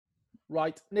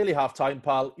Right, nearly half-time,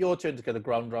 pal. Your turn to get the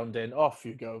ground round in. Off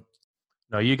you go.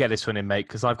 No, you get this one in, mate,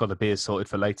 because I've got the beers sorted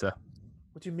for later.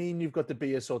 What do you mean you've got the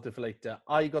beer sorted for later?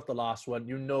 I got the last one.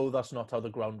 You know that's not how the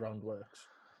ground round works.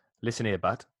 Listen here,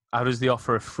 bud. How does the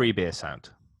offer of free beer sound?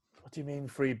 What do you mean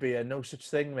free beer? No such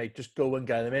thing, mate. Just go and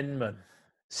get them in, man.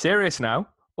 Serious now?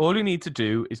 All you need to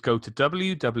do is go to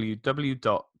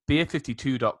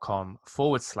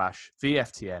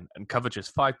www.beer52.com/VFTN and cover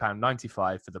just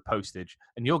 £5.95 for the postage,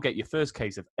 and you'll get your first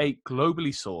case of 8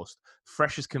 globally sourced,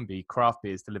 fresh as can be craft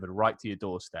beers delivered right to your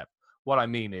doorstep. What I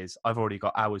mean is, I've already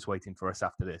got hours waiting for us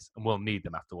after this, and we'll need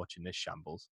them after watching this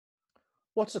shambles.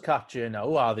 What's the catch here now?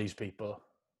 Who are these people?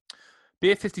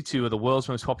 Beer 52 are the world's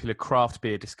most popular craft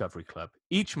beer discovery club.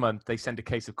 Each month, they send a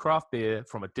case of craft beer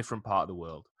from a different part of the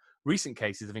world. Recent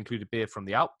cases have included beer from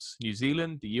the Alps, New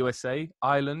Zealand, the USA,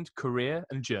 Ireland, Korea,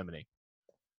 and Germany.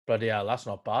 Bloody hell, that's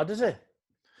not bad, is it?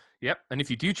 Yep, and if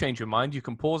you do change your mind, you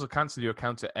can pause or cancel your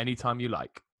account at any time you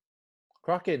like.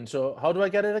 Cracking. So how do I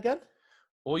get it again?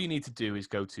 All you need to do is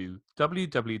go to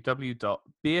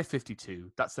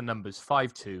www.beer52, that's the numbers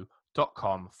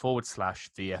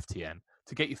 52.com/VFTN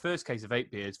to get your first case of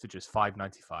 8 beers for just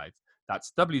 £5.95.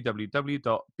 That's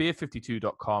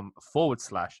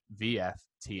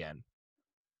www.beer52.com/VFTN.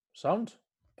 Sound?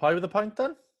 Pie with a pint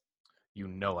then? You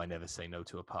know I never say no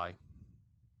to a pie.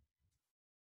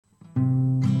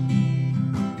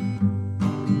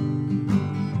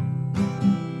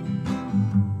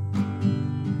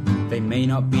 They may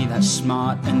not be that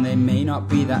smart and they may not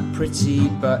be that pretty,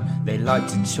 but they like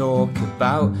to talk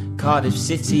about Cardiff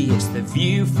City. It's the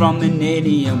view from the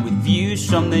Ninian, with views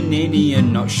from the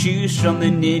Ninian, not shoes from the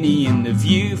Ninian, the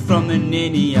view from the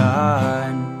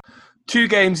Ninian. 2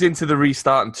 games into the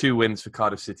restart and 2 wins for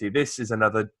Cardiff City. This is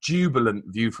another jubilant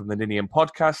View from the Ninian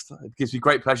podcast. It gives me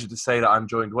great pleasure to say that I'm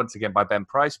joined once again by Ben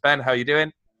Price. Ben, how are you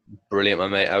doing? Brilliant, my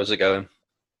mate. How's it going?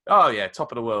 Oh, yeah,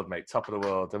 top of the world, mate, top of the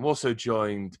world. I'm also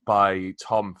joined by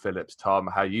Tom Phillips. Tom,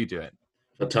 how are you doing?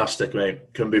 Fantastic,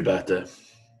 mate. Couldn't be better.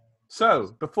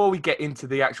 So, before we get into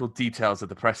the actual details of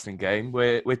the Preston game,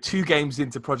 we're 2 games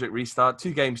into Project Restart,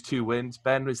 2 games, 2 wins.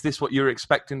 Ben, is this what you're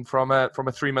expecting from a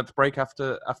 3-month break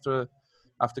after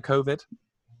COVID?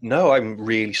 No, I'm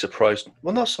really surprised.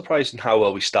 Well, not surprised in how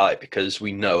well we started because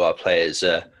we know our players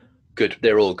are good.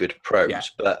 They're all good pros, Yeah.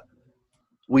 But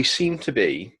we seem to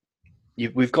be.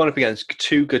 We've gone up against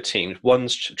 2 good teams.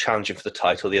 One's challenging for the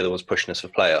title, the other one's pushing us for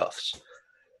playoffs.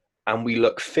 And we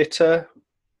look fitter,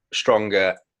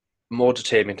 stronger, more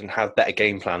determined, and have better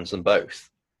game plans than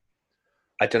both.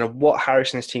 I don't know what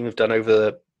Harris and his team have done over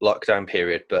the lockdown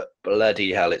period, but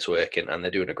bloody hell, it's working, and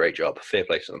they're doing a great job. Fair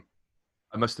play to them.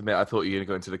 I must admit, I thought you were going to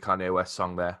go into the Kanye West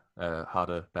song there.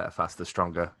 Harder, better, faster,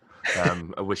 stronger.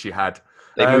 I wish you had.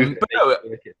 Yeah.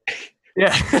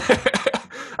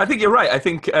 I think you're right. I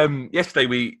think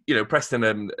yesterday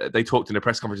Preston, they talked in a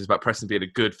press conference about Preston being a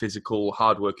good, physical,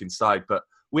 hard-working side, but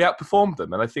we outperformed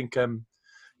them. And I think,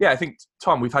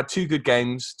 Tom, we've had 2 good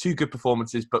games, 2 good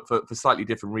performances, but for slightly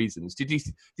different reasons. Did you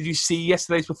see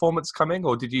yesterday's performance coming,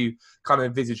 or did you kind of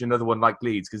envisage another one like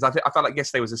Leeds? Because I felt like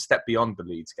yesterday was a step beyond the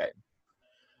Leeds game.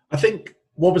 I think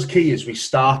what was key is we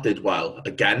started well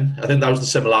again. I think that was the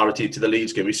similarity to the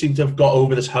Leeds game. We seem to have got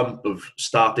over this hump of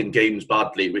starting games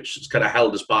badly, which has kind of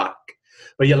held us back.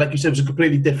 But yeah, like you said, it was a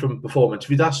completely different performance.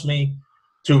 If you'd asked me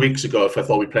 2 weeks ago if I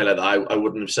thought we'd play like that, I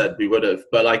wouldn't have said we would have.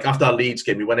 But like after our Leeds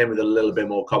game, we went in with a little bit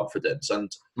more confidence, and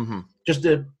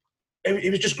it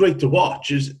was just great to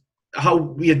watch. Is how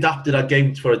we adapted our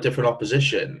game for a different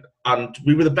opposition, and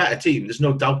we were the better team. There's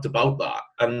no doubt about that,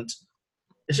 and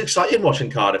it's exciting watching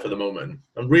Cardiff at the moment.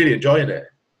 I'm really enjoying it.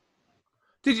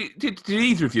 Did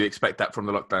either of you expect that from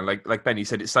the lockdown? Like Ben, you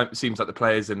said, it seems like the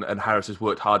players and Harris has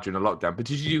worked hard during the lockdown. But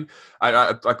did you? Maybe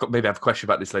I have a question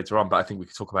about this later on, but I think we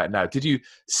can talk about it now. Did you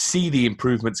see the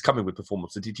improvements coming with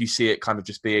performance, or did you see it kind of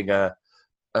just being a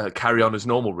carry on as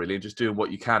normal, really, and just doing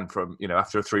what you can from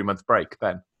after a 3-month break,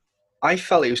 Ben? I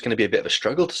felt it was going to be a bit of a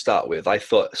struggle to start with. I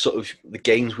thought sort of the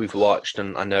games we've watched,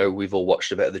 and I know we've all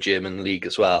watched a bit of the German league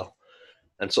as well,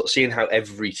 and sort of seeing how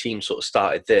every team sort of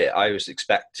started there, I was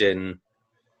expecting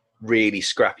really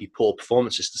scrappy, poor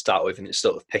performances to start with, and it's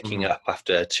sort of picking up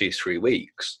after 2-3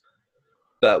 weeks.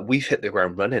 But we've hit the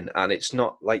ground running, and it's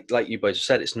not like you boys have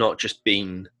said, it's not just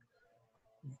been.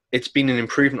 It's been an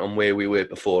improvement on where we were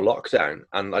before lockdown,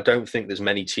 and I don't think there's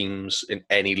many teams in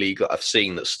any league that I've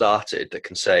seen that started that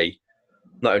can say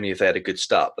not only have they had a good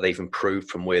start, but they've improved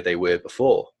from where they were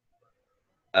before.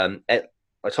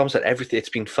 Like Tom said, everything, it's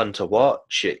been fun to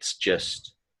watch. It's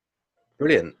just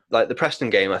brilliant. Like the Preston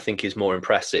game, I think is more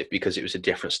impressive because it was a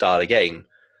different style of game.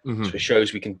 So it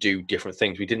shows we can do different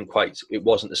things. It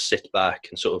wasn't a sit back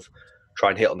and sort of try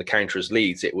and hit on the counter as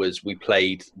Leeds. It was we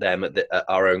played them at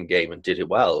our own game and did it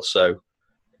well. So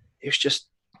it's just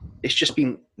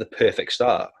been the perfect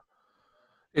start.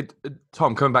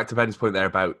 Tom, coming back to Ben's point there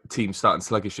about teams starting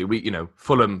sluggishly,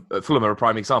 Fulham are a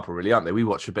prime example, really, aren't they? We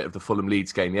watched a bit of the Fulham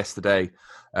Leeds game yesterday,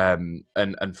 and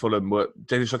Fulham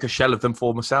they just like a shell of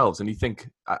themselves. And you think,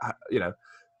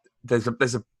 there's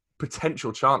a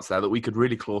potential chance there that we could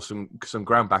really claw some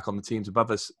ground back on the teams above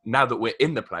us. Now that we're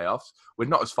in the playoffs, we're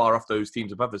not as far off those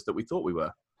teams above us that we thought we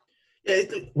were. Yeah,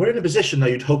 we're in a position now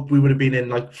you'd hope we would have been in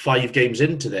like 5 games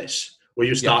into this, where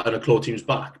you're starting to claw teams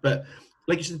back, but.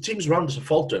 Like you said, the teams around us are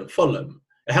faltering. Fulham,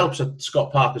 it helps that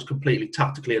Scott Parker's completely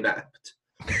tactically inept.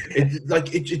 They've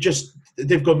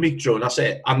got Mitro and that's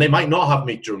it. And they might not have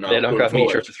Mitro now. They're not going to have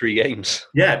Mitro for 3 games.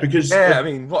 Yeah, because... Yeah,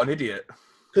 what an idiot.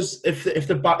 Because if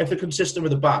they're consistent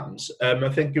with the bans, I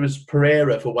think it was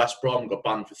Pereira for West Brom got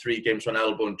banned for 3 games for an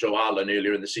elbow and Joe Allen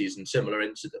earlier in the season, similar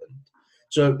incident.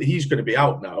 So he's going to be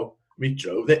out now,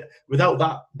 Mitro. Without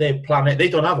that, they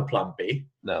don't have a plan B.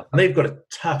 No, and they've got a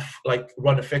tough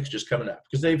run of fixtures coming up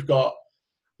because they've got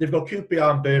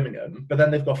QPR and Birmingham, but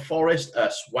then they've got Forest,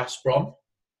 us, West Brom.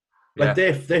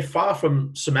 They're far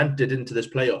from cemented into this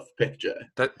playoff picture.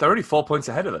 They're only 4 points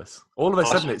ahead of us. All of a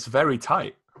sudden, it's very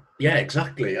tight. Yeah,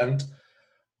 exactly. And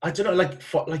I don't know,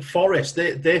 like Forest,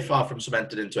 they're far from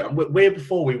cemented into it. And where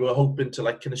before we were hoping to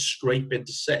kind of scrape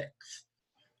into 6th.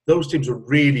 Those teams are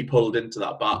really pulled into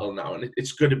that battle now, and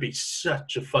it's going to be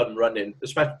such a fun run-in,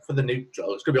 especially for the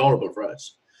neutral. It's going to be horrible for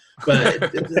us,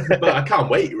 but I can't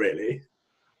wait, really.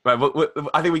 Right,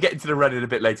 I think we get into the run-in a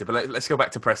bit later, but let's go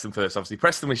back to Preston first. Obviously,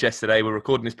 Preston was yesterday. We're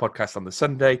recording this podcast on the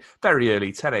Sunday, very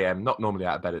early, 10 a.m., not normally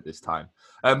out of bed at this time.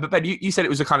 But Ben, you said it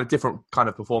was a kind of different kind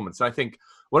of performance, and I think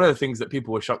one of the things that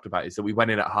people were shocked about is that we went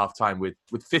in at half-time with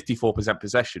 54%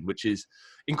 possession, which is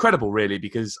incredible, really,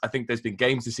 because I think there's been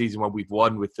games this season where we've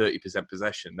won with 30%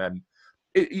 possession. And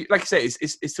like I say,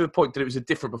 it's to the point that it was a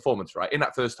different performance, right? In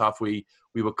that first half, we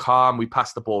were calm, we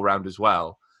passed the ball around as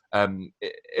well.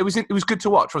 It was good to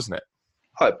watch, wasn't it?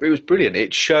 Oh, it was brilliant.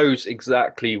 It shows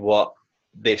exactly what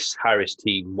this Harris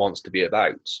team wants to be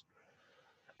about.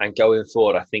 And going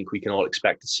forward, I think we can all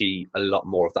expect to see a lot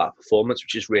more of that performance,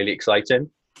 which is really exciting.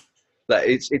 But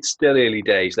it's still early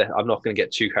days. I'm not going to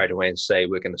get too carried away and say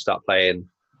we're going to start playing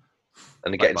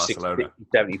and getting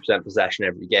 60-70% possession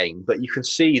every game. But you can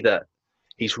see that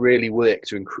he's really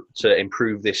worked to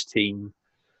improve this team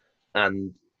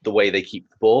and the way they keep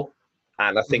the ball.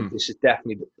 And I think this is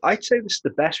definitely, I'd say this is the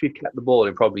best we've kept the ball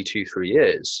in probably 2-3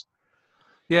 years.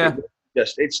 Yeah.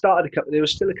 It started there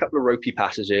was still a couple of ropey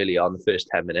passes early on the first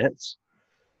 10 minutes.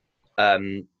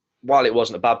 While it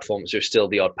wasn't a bad performance, there was still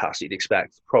the odd pass you'd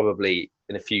expect. Probably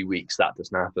in a few weeks that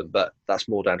doesn't happen, but that's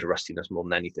more down to rustiness more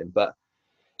than anything. But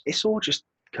it's all just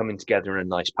coming together in a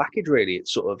nice package, really.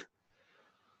 It's sort of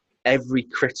every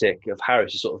critic of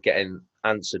Harris is sort of getting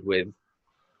answered with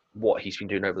what he's been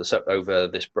doing over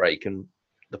this break, and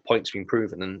the points being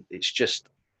proven, and it's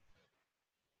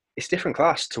different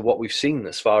class to what we've seen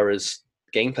as far as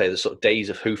gameplay. The sort of days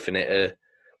of hoofing it,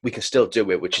 we can still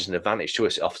do it, which is an advantage to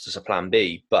us. It offers us a plan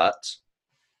B, but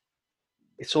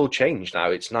it's all changed now.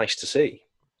 It's nice to see.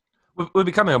 We're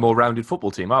becoming a more rounded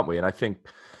football team, aren't we? And I think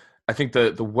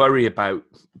the worry about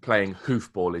playing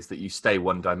hoofball is that you stay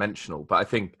one-dimensional. But I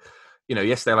think,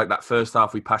 yesterday, like that first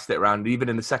half, we passed it around. Even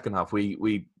in the second half,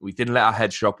 we didn't let our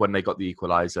heads drop when they got the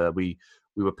equaliser. We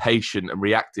were patient and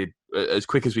reacted as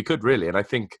quick as we could, really. And I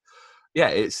think,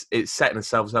 it's setting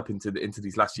ourselves up into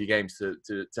these last few games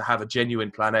to have a genuine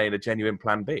plan A and a genuine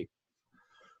plan B.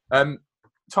 Tom,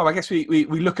 I guess we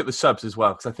look at the subs as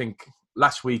well, because I think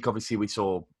last week, obviously, we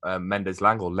saw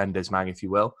Mendes-Lang, or Lendes-Mang, if you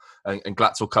will, and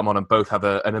Glatzel come on and both have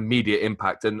an immediate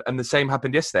impact. And the same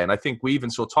happened yesterday. And I think we even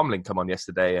saw Tomlin come on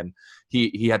yesterday, and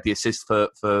he had the assist for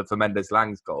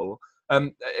Mendes-Lang's goal.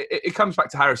 It comes back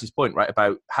to Harris's point, right,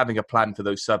 about having a plan for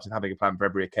those subs and having a plan for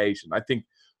every occasion. I think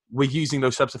we're using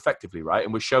those subs effectively, right?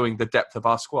 And we're showing the depth of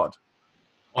our squad.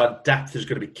 Our depth is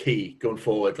going to be key going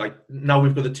forward. Like, now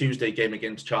we've got the Tuesday game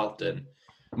against Charlton.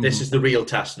 This is the real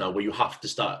test now, where you have to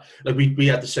start. Like, we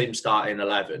had the same start in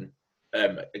 11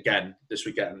 again this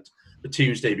weekend. But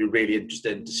Tuesday, we're really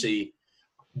interested to see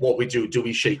what we do. Do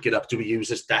we shake it up? Do we use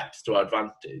this depth to our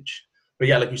advantage? But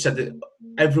yeah, like you said,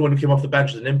 everyone who came off the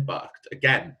bench has an impact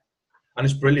again, and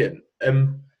it's brilliant.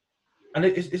 And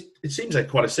it seems like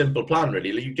quite a simple plan,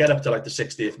 really. Like, you get up to like the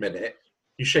 60th minute,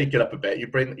 you shake it up a bit, you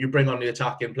bring on the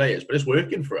attacking players, but it's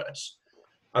working for us.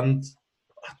 And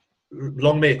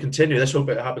long may it continue. Let's hope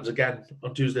it happens again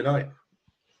on Tuesday night.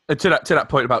 And to that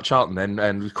point about Charlton, then,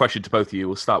 and the question to both of you,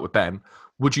 we'll start with Ben.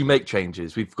 Would you make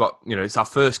changes? We've got, it's our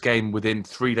first game within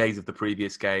 3 days of the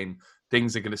previous game.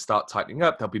 things are going to start tightening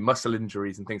up. There'll be muscle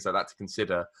injuries and things like that to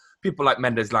consider. People like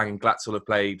Mendes-Lang and Glatzel have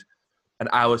played an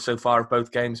hour so far of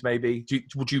both games, maybe.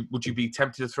 Would you be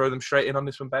tempted to throw them straight in on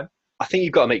this one, Ben? I think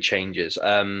you've got to make changes.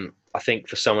 I think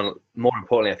for someone, more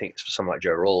importantly, I think it's for someone like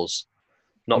Joe Ralls,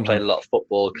 not playing a lot of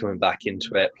football, coming back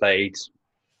into it, played,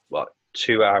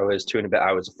 2 and a bit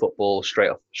hours of football, straight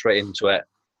into it.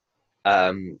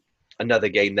 Another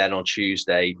game then on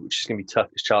Tuesday, which is going to be tough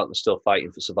because Charlton are still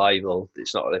fighting for survival.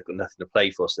 It's not like they've got nothing to play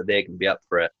for, so they're going to be up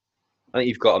for it. I think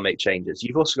you've got to make changes.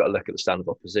 You've also got to look at the stand of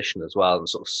opposition as well and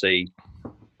sort of see,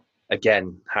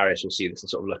 again, Harris will see this and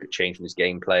sort of look at changing his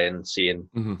gameplay and seeing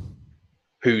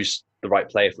who's the right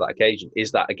player for that occasion.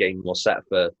 Is that a game more set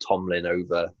for Tomlin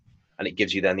over, and it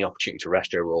gives you then the opportunity to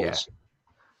rest Joe Ralls? Yeah.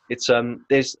 It's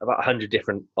there's about 100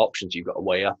 different options you've got to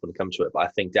weigh up when it comes to it, but I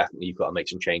think definitely you've got to make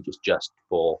some changes just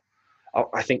for.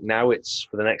 I think now it's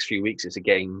for the next few weeks. It's a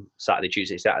game Saturday,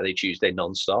 Tuesday,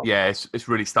 non-stop. Yeah, it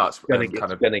really starts. It's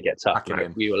going to get tough.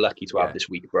 We were lucky to have this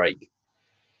week break.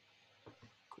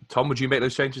 Tom, would you make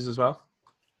those changes as well?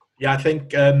 Yeah, I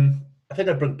think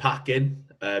I'd bring Pack in,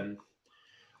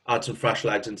 add some fresh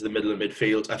legs into the middle of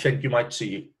midfield. I think you might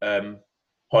see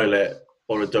Hoylett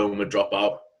or Adoma drop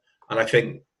out, and I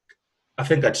think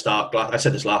I'd start. I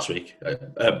said this last week,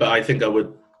 but I think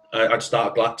I'd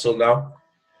start Glatzel now.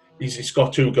 He's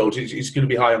got 2 goals. He's going to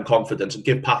be high on confidence, and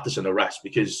give Patterson a rest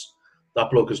because that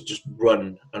bloke has just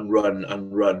run and run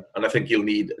and run, and I think he'll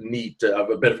need to have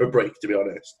a bit of a break, to be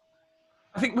honest.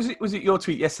 I think was it your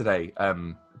tweet yesterday,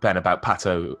 Ben, about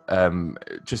Pato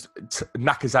just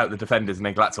knackers out the defenders and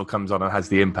then Glatzel comes on and has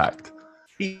the impact.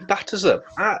 He batters them,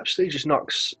 absolutely just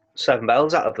knocks 7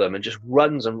 bells out of them and just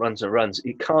runs and runs and runs.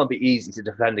 It can't be easy to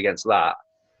defend against that.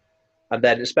 And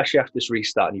then, especially after this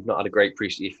restart, and you've not had a great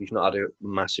pre-season, if you've not had a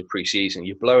massive pre-season,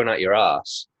 you're blowing out your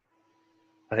arse.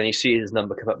 And then you see his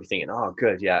number come up, you're thinking, oh,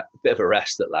 good, yeah, a bit of a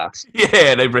rest at last.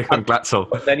 Yeah, they break on Glatzel.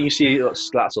 But then you see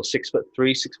Glatzel 6'3",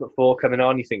 6'4" coming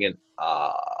on, you're thinking,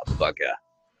 bugger.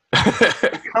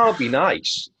 It can't be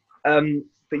nice.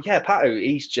 But yeah, Pato,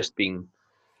 he's just been,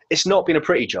 it's not been a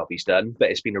pretty job he's done,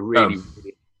 but it's been a really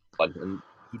fun, and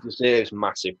he deserves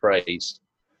massive praise.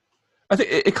 I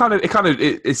think it kind of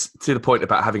is to the point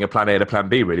about having a plan A and a plan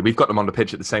B, really. We've got them on the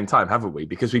pitch at the same time, haven't we?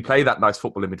 Because we play that nice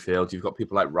football in midfield. You've got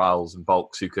people like Ralls and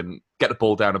Volks who can get the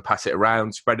ball down and pass it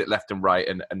around, spread it left and right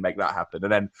and make that happen.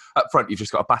 And then up front, you've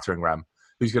just got a battering ram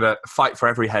who's going to fight for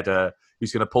every header,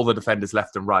 who's going to pull the defenders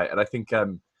left and right. And I think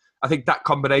that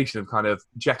combination of kind of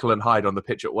Jekyll and Hyde on the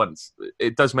pitch at once,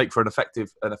 it does make for an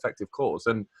effective cause.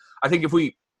 And I think if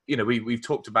we've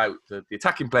talked about the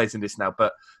attacking players in this now,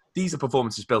 but these are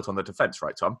performances built on the defence,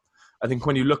 right, Tom? I think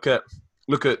when you look at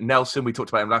Nelson, we talked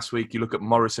about him last week. You look at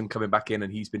Morrison coming back in,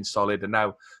 and he's been solid. And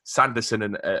now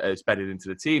Sanderson has bedded into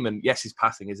the team. And yes, his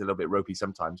passing is a little bit ropey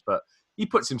sometimes, but he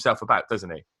puts himself about,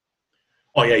 doesn't he?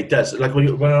 Oh yeah, he does. Like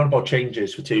when we're on about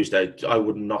changes for Tuesday, I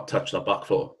would not touch that back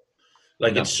four.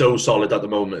 It's so solid at the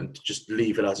moment. Just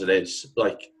leave it as it is.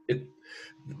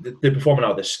 They're performing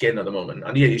out of their skin at the moment.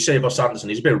 And yeah, you say about Sanderson,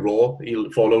 he's a bit raw.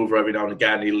 He'll fall over every now and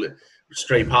again. He'll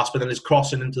stray past, but then he's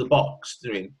crossing into the box.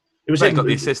 I mean, it was got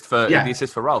the assist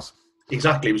for Ralls.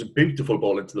 Exactly, it was a beautiful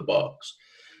ball into the box.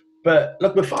 But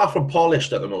look, we're far from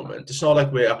polished at the moment. It's not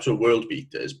like we're absolute world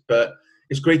beaters, but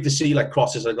it's great to see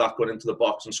crosses like that going into the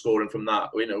box and scoring from that.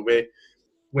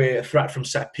 We're a threat from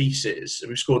set pieces.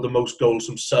 We've scored the most goals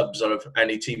from subs out of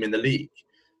any team in the league.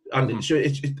 And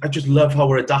I just love how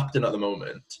we're adapting at the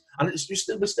moment. And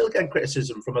we're still getting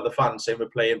criticism from other fans saying we're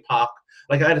playing park.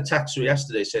 I had a text through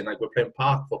yesterday saying we're playing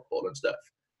park football and stuff.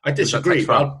 I disagree.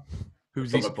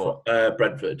 Who's he support?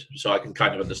 Brentford, so I can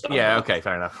kind of understand. Yeah, that. Okay,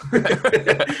 fair enough.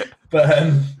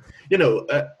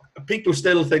 But people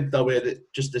still think that we're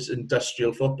just this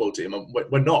industrial football team, and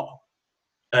we're not.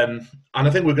 And I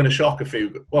think we're going to shock a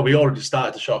few. Well, we already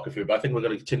started to shock a few, but I think we're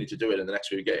going to continue to do it in the next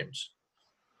few games.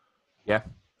 Yeah.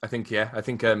 I think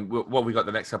what we got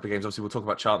the next couple of games, obviously we'll talk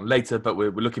about Charlton later, but we're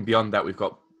looking beyond that. We've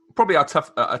got probably a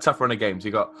tough run of games.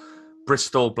 We've got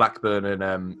Bristol, Blackburn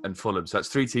and Fulham. So that's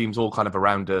 3 teams all kind of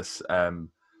around us.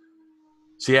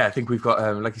 So yeah, I think we've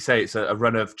got, like you say, it's a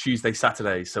run of Tuesday,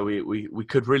 Saturday. So we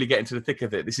could really get into the thick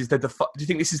of it. Do you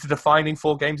think this is the defining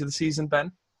 4 games of the season,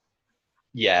 Ben?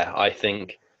 Yeah, I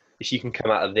think if you can come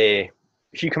out of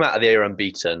there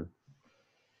unbeaten,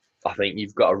 I think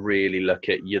you've got to really look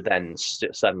at, you're then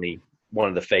suddenly one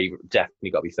of the favourite, definitely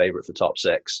got to be favourite for top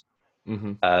 6.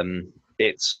 Mm-hmm.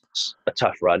 It's a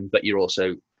tough run, but you're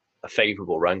also a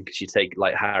favourable run because you take,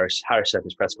 like Harris said in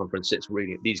his press conference, it's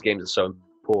really, these games are so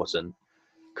important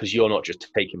because you're not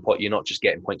just getting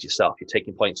points yourself, you're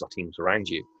taking points off teams around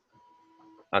you.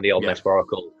 and the old Yeah.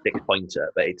 metaphorical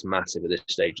 6-pointer, but it's massive at this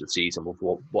stage of the season with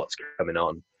what's coming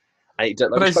on. And like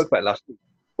But we as- spoke about last week,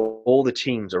 all the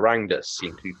teams around us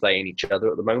seem to be playing each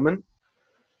other at the moment.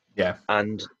 Yeah.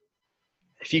 And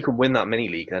if you can win that mini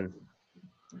league, then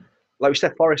like we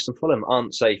said, Forest and Fulham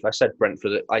aren't safe. I said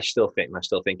Brentford. I still think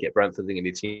it. Brentford are going to be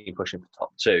a team pushing for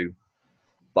top 2,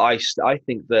 but I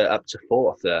think they're up to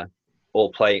 4th there,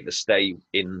 all playing to stay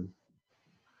in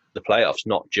the playoffs,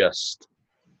 not just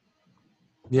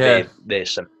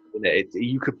there's some.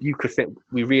 You could think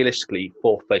we realistically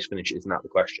 4th place finish isn't out of the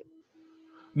question.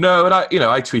 No, and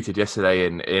I tweeted yesterday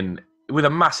in with a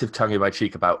massive tongue in my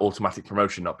cheek about automatic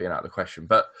promotion not being out of the question.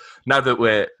 But now that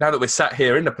we're sat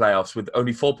here in the playoffs with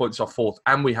only 4 points off 4th,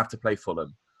 and we have to play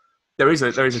Fulham, there is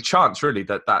a chance really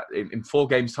that in 4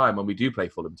 games' time when we do play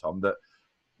Fulham, Tom, that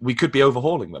we could be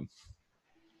overhauling them.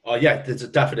 Oh yeah, there's a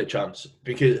definite chance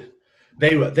because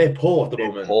they're poor at the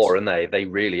moment. Poor, aren't they? They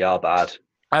really are bad.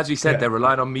 As you said, they're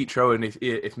relying on Mitro, and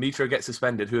if Mitro gets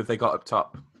suspended, who have they got up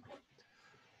top?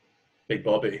 Big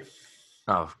Bobby.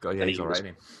 Oh God, yeah, he's all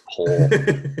right. Poor.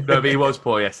 No, but he was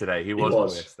poor yesterday. He was poor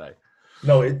yesterday.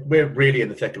 No, we're really in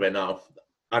the thick of it now,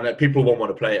 and people won't want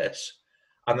to play us.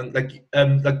 And then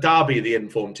like Derby, the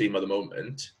informed team at the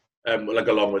moment,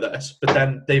 along with us. But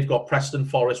then they've got Preston,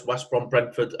 Forest, West Brom,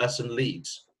 Brentford, us, and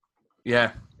Leeds.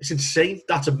 Yeah, it's insane.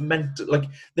 That's a mental.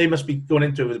 They must be going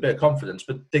into it with a bit of confidence,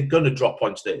 but they're going to drop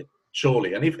points there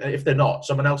surely. And if they're not,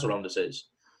 someone else around us is.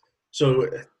 So,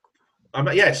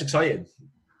 it's exciting.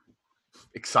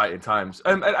 Exciting times.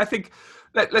 And I think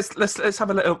let's have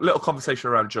a little conversation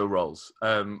around Joe Ralls.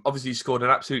 Obviously, he scored an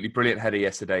absolutely brilliant header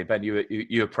yesterday. Ben, you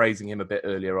were praising him a bit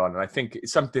earlier on, and I think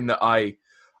it's something that I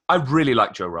really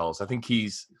like Joe Ralls. I think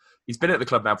he's been at the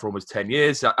club now for almost 10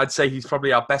 years. I'd say he's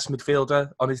probably our best midfielder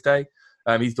on his day.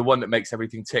 He's the one that makes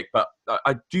everything tick. But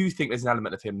I do think there's an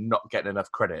element of him not getting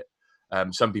enough credit.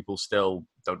 Some people still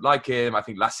don't like him. I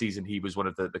think last season he was one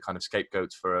of the kind of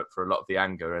scapegoats for a lot of the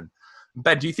anger. And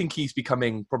Ben, do you think he's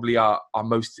becoming probably our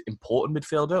most important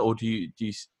midfielder, or do you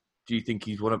think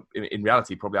he's in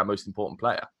reality probably our most important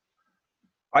player?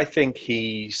 I think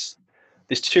there's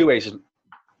 2 ways.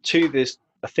 There's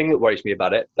a thing that worries me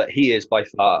about it, that he is by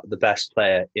far the best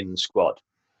player in the squad.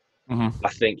 Mm-hmm. I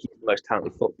think he's the most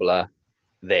talented footballer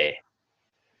there.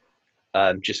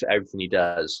 Just everything he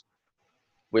does,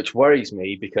 which worries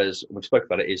me because we spoke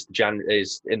about it. Is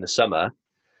in the summer.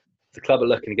 The club are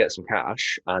looking to get some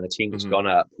cash, and a team that's gone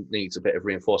up needs a bit of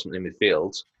reinforcement in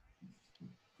midfield.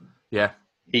 Yeah,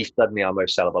 he's suddenly our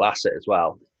most sellable asset as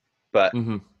well. But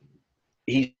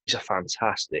he's a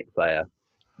fantastic player.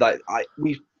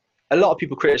 A lot of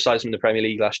people criticised him in the Premier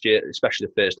League last year, especially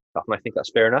the first half, and I think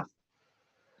that's fair enough.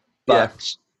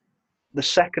 But the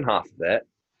second half of it,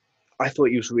 I thought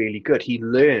he was really good. He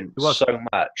learned so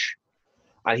much,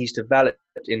 and he's developed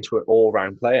into an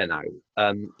all-round player now.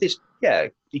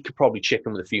 He could probably chip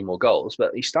in with a few more goals,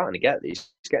 but he's starting to get these.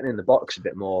 He's getting in the box a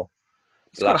bit more.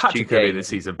 He's got a hat-trick earlier this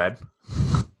season, Ben.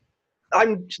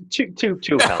 I'm two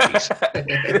penalties.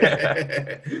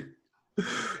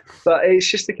 But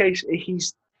it's just the case.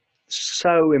 He's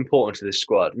so important to this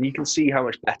squad, and you can see how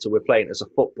much better we're playing as a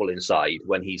footballing side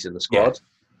when he's in the squad.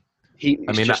 Yeah.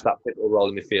 That pivotal role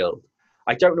in midfield.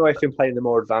 I don't know if him playing the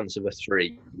more advanced of a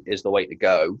 3 is the way to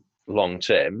go long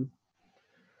term.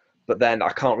 But then I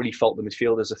can't really fault the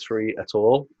midfield as a 3 at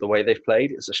all. The way they've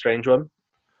played, it's a strange one.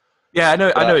 Yeah, I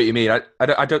know what you mean.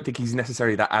 I don't think he's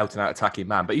necessarily that out-and-out attacking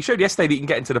man. But he showed yesterday that he can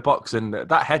get into the box, and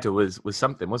that header was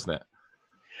something, wasn't it?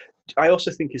 I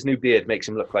also think his new beard makes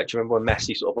him look like... Do you remember when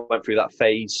Messi sort of went through that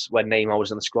phase when Neymar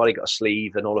was in the squad? He got a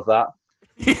sleeve and all of that.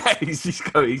 Yeah, he's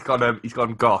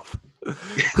gone goth.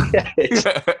 Yeah,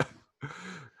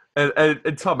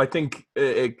 And Tom, I think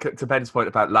to Ben's point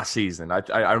about last season,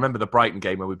 I remember the Brighton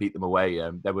game when we beat them away.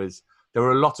 There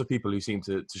were a lot of people who seemed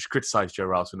to criticise Joe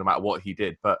Ralls no matter what he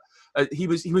did, but he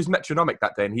was metronomic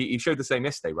that day, and he showed the same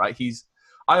yesterday, right?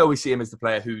 I always see him as the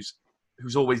player who's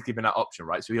always given that option,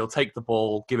 right? So he'll take the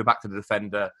ball, give it back to the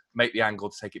defender, make the angle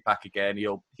to take it back again.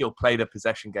 He'll play the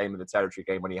possession game and the territory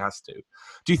game when he has to.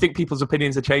 Do you think people's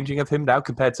opinions are changing of him now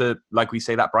compared to, like we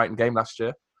say, that Brighton game last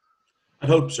year? I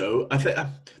hope so. I think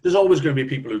there's always going to be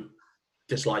people who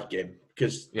dislike him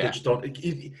because they just don't.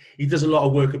 He does a lot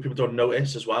of work that people don't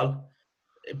notice as well.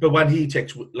 But when he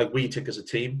ticks, like we tick as a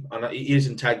team, and he is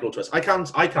integral to us. I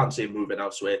can't see him moving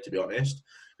elsewhere, to be honest.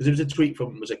 Because there was a tweet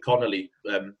from Connolly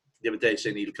the other day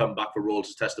saying he'll come back for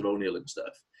Ralls' testimonial and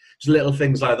stuff. Just little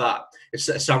things like that. It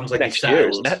sounds like he's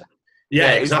settled.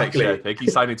 Yeah, exactly. I think he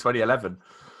signed in 2011.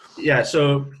 Yeah,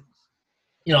 so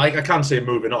I can't see him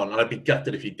moving on, and I'd be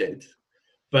gutted if he did.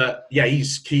 But yeah,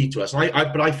 he's key to us. And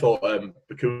I thought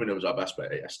Bakuna was our best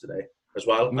player yesterday. as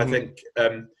well. I think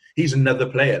he's another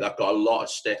player that got a lot of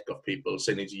stick of people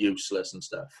saying he's useless and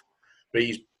stuff. But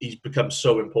he's become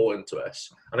so important to us.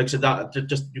 And like I said, that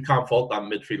just you can't fault that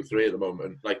midfield three at the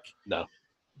moment. Like No.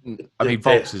 I mean,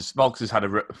 Volks has had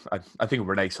I think a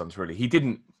renaissance, really. He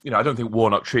didn't, I don't think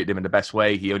Warnock treated him in the best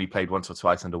way. He only played once or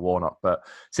twice under Warnock. But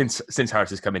since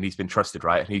Harris has come in, he's been trusted,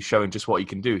 right? And he's showing just what he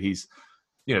can do. He's,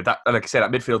 that, like I said,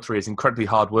 that midfield three is incredibly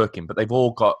hard-working, but they've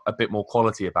all got a bit more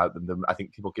quality about them than I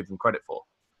think people give them credit for.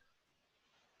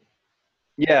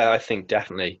 Yeah, I think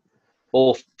definitely.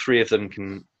 All three of them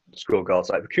can score goals.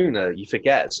 Like Vicuña, you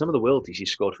forget some of the worldies he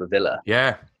scored for Villa.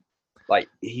 Yeah. Like,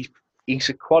 he's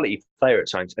a quality player at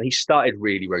times, and he started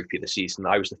really ropey this season.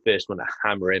 I was the first one to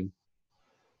hammer him,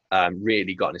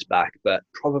 really got on his back. But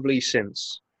probably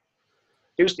since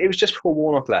it was just before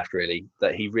Warnock left, really,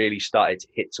 that he really started to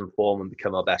hit some form and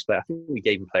become our best player. I think we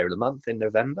gave him Player of the Month in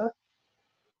November.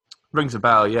 Rings a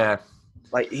bell, yeah.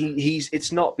 Like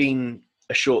it's not been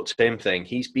a short-term thing.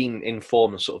 He's been in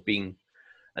form and sort of been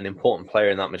an important player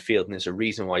in that midfield, and there's a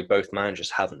reason why both managers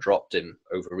haven't dropped him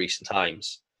over recent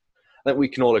times. I think we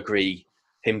can all agree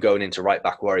him going into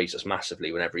right-back worries us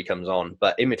massively whenever he comes on.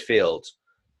 But in midfield,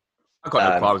 I've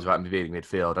got no problems about him being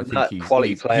midfield. I think he's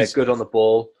quality player, good on the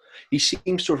ball. He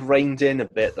seems to have reined in a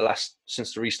bit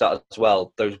since the restart as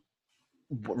well. Those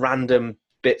random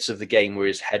bits of the game where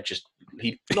his head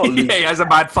he has a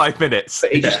bad 5 minutes.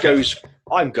 But he just goes,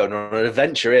 "I'm going on an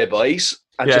adventure here, boys,"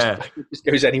 and just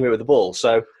goes anywhere with the ball.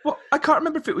 So I can't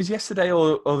remember if it was yesterday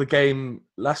or the game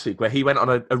last week where he went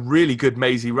on a really good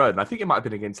mazy run. I think it might have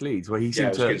been against Leeds where he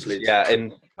seemed to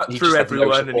and he through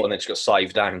everyone and then just got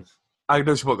sived down. I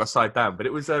know support got side down, but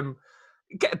it was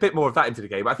get a bit more of that into the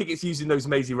game. I think it's using those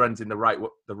mazy runs in the right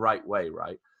way,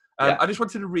 right? I just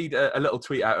wanted to read a little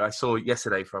tweet out I saw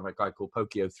yesterday from a guy called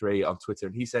Pokio3 on Twitter,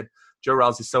 and he said, Joe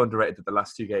Ralls is so underrated that the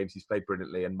last 2 games he's played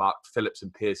brilliantly and marked Phillips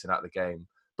and Pearson out of the game.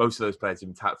 Both of those players have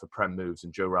been tapped for Prem moves,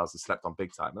 and Joe Ralls has slept on big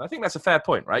time. And I think that's a fair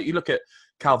point, right? You look at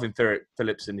Calvin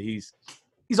Phillips, and he's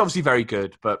obviously very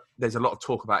good, but there's a lot of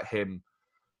talk about him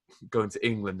going to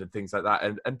England and things like that.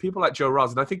 And people like Joe Ralls,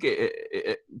 and I think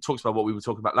it talks about what we were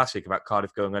talking about last week about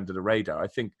Cardiff going under the radar. I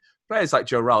think players like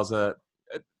Joe Ralls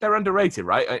they're underrated,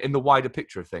 right? In the wider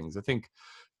picture of things. I think,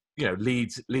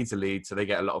 Leeds are Leeds, so they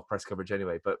get a lot of press coverage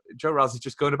anyway. But Joe Ralls is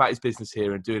just going about his business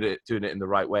here and doing it in the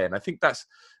right way. And I think that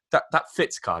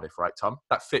fits Cardiff, right, Tom?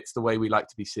 That fits the way we like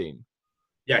to be seen.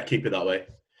 Yeah, keep it that way.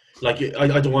 Like,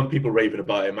 I don't want people raving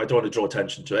about him. I don't want to draw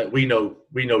attention to it. We know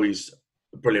he's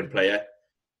a brilliant player.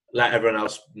 Let everyone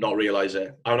else not realise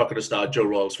it. I'm not going to start Joe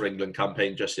Ralls for England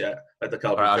campaign just yet. At the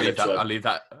Calvin Phillips one. I'll leave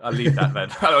that then.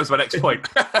 That was my next point.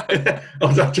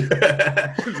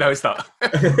 No, it's not.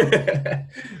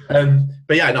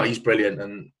 But yeah, no, he's brilliant.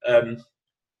 And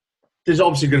there's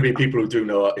obviously going to be people who do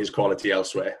know his quality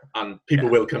elsewhere, and people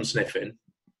will come sniffing.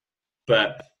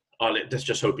 But let's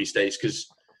just hope he stays, because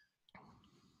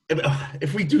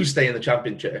if we do stay in the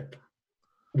Championship,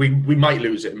 we might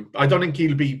lose him. I don't think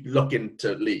he'll be looking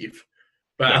to leave,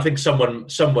 but I think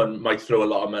someone might throw a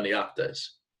lot of money at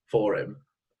us for him.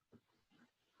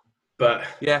 But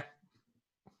yeah,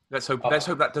 let's hope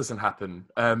that doesn't happen.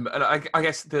 And I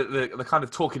guess the kind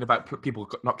of talking about people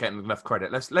not getting enough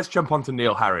credit. Let's jump on to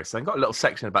Neil Harris. I've got a little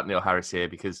section about Neil Harris here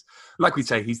because, like we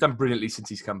say, he's done brilliantly since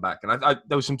he's come back. And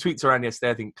there was some tweets around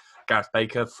yesterday. I think Gareth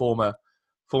Baker, former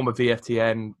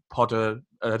VFTN podder,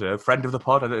 I don't know, friend of the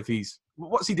pod. I don't know if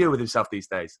what's he doing with himself these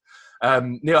days?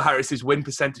 Neil Harris's win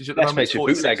percentage at the moment. He's a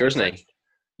bootlegger, isn't he?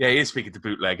 Yeah, he is speaking to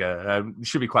bootlegger. It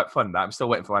should be quite fun. That I'm still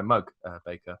waiting for my mug,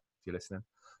 Baker, if you're listening.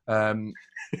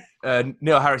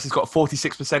 Neil Harris has got a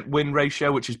 46% win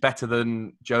ratio, which is better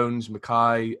than Jones,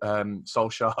 Mackay,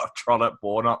 Solskjaer, Trollope,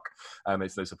 Warnock.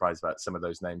 It's no surprise about some of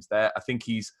those names there. I think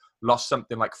he's lost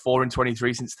something like 4 in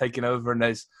 23 since taking over, and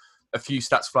there's a few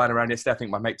stats flying around yesterday. I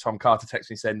think my mate Tom Carter texted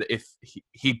me saying that if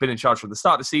he'd been in charge from the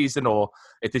start of the season, or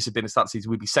if this had been the start of the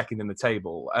season, we'd be second in the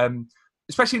table.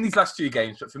 Especially in these last 2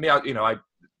 games. But for me,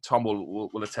 Tom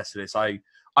will attest to this. I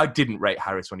didn't rate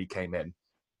Harris when he came in,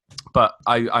 but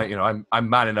I'm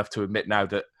man enough to admit now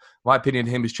that my opinion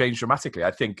of him has changed dramatically.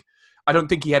 I don't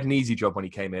think he had an easy job when he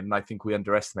came in, and I think we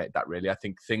underestimated that. Really, I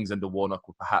think things under Warnock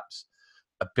were perhaps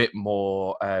a bit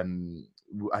more. I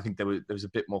think there was a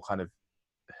bit more kind of.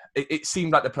 It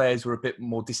seemed like the players were a bit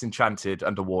more disenchanted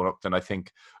under Warnock than I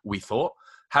think we thought.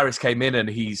 Harris came in and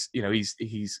he's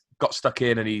got stuck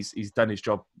in and he's done his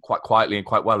job quite quietly and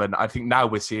quite well. And I think now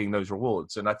we're seeing those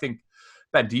rewards. And I think,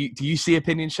 Ben, do you see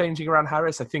opinions changing around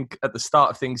Harris? I think at the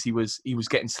start of things he was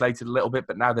getting slated a little bit,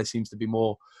 but now there seems to be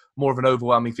more of an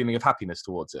overwhelming feeling of happiness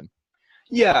towards him.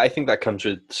 Yeah, I think that comes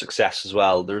with success as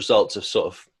well. The results have sort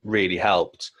of really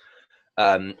helped.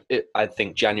 I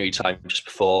think January time, just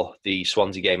before the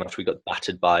Swansea game, after we got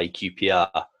battered by QPR,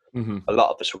 a lot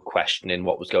of us were questioning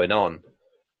what was going on.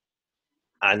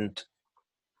 And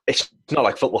it's not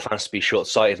like football fans to be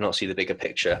short-sighted and not see the bigger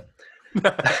picture.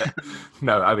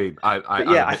 No, I mean,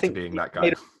 I think being that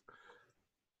guy.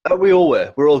 We all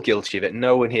were. We're all guilty of it.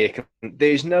 No one here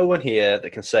there's no one here that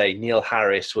can say Neil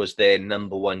Harris was their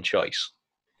number one choice.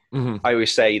 I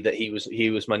always say that he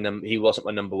wasn't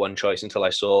my number one choice until I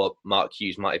saw Mark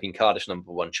Hughes might have been Cardiff's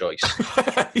number one choice.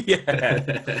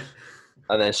 Yeah.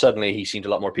 And then suddenly he seemed a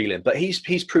lot more appealing. But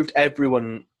he's proved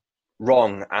everyone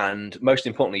wrong, and most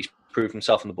importantly, he's proved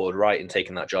himself on the board right in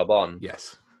taking that job on.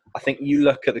 Yes. I think you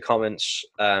look at the comments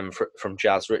from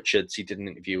Jazz Richards. He did an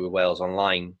interview with Wales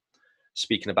Online,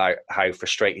 speaking about how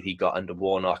frustrated he got under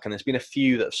Warnock, and there's been a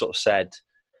few that have sort of said,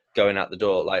 going out the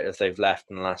door, like if they've left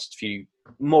in the last few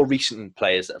more recent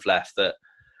players that have left, that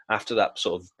after that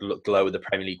sort of glow of the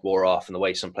Premier League wore off and the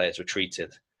way some players were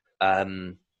treated,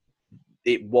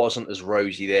 it wasn't as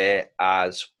rosy there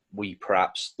as we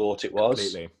perhaps thought it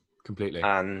was. Completely.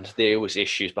 And there was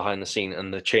issues behind the scene,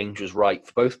 and the change was right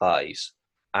for both parties.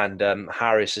 And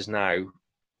Harris has now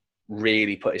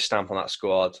really put his stamp on that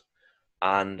squad,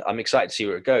 and I'm excited to see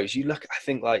where it goes. You look, I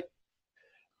think, like,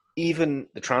 even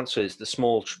the transfers,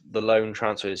 the loan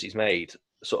transfers he's made,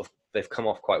 sort of, they've come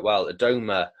off quite well.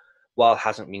 Adoma, while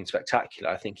hasn't been spectacular,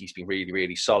 I think he's been really,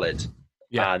 really solid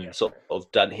and sort of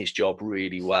done his job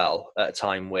really well at a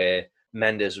time where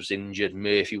Mendes was injured,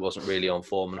 Murphy wasn't really on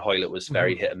form, and Hoylett was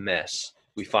very hit and miss.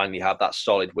 We finally have that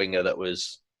solid winger that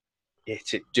was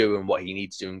doing what he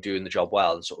needs to do and doing the job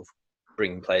well and sort of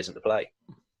bringing players into play.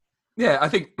 Yeah, I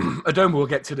think Adoma will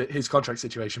get to his contract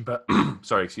situation, but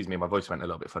sorry, excuse me, my voice went a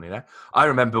little bit funny there. I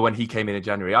remember when he came in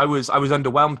January, I was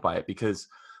underwhelmed by it, because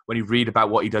when you read about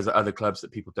what he does at other clubs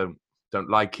that people don't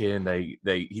like him,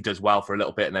 he does well for a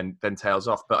little bit and then tails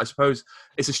off. But I suppose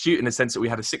it's astute in the sense that we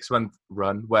had a 6-month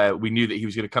run where we knew that he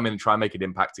was going to come in and try and make an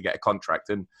impact to get a contract,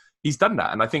 and he's done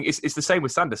that. And I think it's the same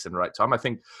with Sanderson, right, Tom? I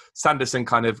think Sanderson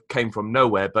kind of came from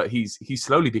nowhere, but he's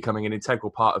slowly becoming an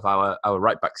integral part of our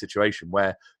right-back situation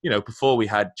where, before we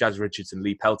had Jazz Richards and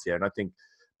Lee Peltier, and I think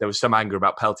there was some anger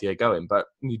about Peltier going. But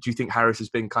do you think Harris has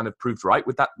been kind of proved right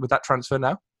with that transfer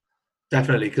now?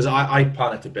 Definitely, because I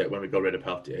panicked a bit when we got rid of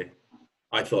Peltier.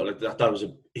 I thought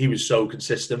he was so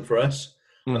consistent for us,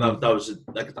 and that was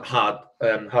like hard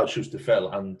shoes to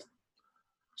fill. And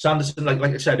Sanderson, like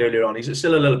I said earlier on, he's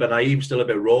still a little bit naive, still a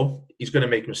bit raw. He's going to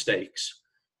make mistakes,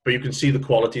 but you can see the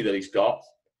quality that he's got.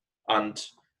 And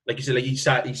like you said, he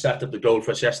set up the goal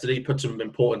for us yesterday. He put some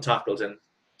important tackles in,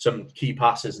 some key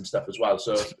passes and stuff as well.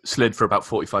 So slid for about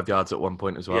 45 yards at one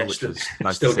point as well, which was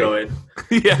nice. Still to see. going.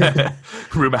 Yeah,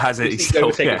 rumor has it he's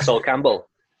still taking Sol Campbell.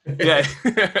 Yeah.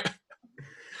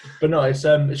 But no, it's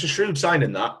a shrewd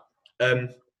signing that.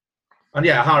 And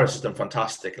yeah, Harris has done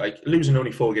fantastic. Like, losing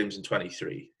only 4 games in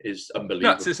 23 is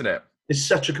unbelievable. Nuts, isn't it? It's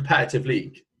such a competitive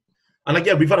league. And like,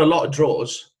 yeah, we've had a lot of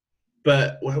draws,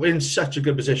 but we're in such a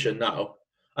good position now.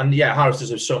 And yeah, Harris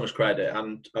deserves so much credit,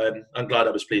 and I'm glad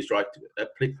I was pleased. I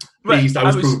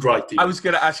was proved right. I was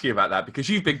going to ask you about that, because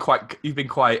you've been quite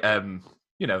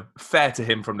fair to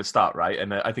him from the start, right?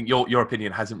 And I think your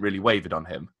opinion hasn't really wavered on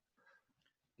him.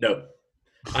 No.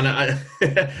 And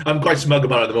I'm quite smug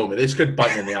about it at the moment. This could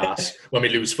bite me in the ass when we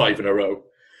lose 5 in a row.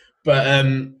 But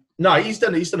no, he's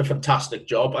done a fantastic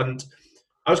job, and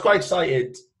I was quite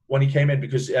excited when he came in,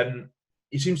 because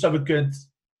he seems to have a good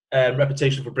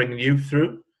reputation for bringing youth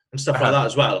through and stuff like that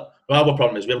as well. Well, our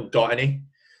problem is we haven't got any.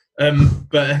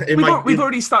 But we've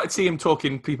already started seeing him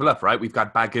talking people up, right? We've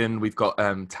got Bagan, we've got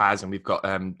Taz, and we've got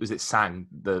was it Sang,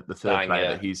 the third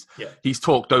player that he's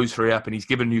talked those 3 up, and he's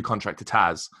given a new contract to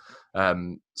Taz.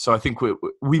 So I think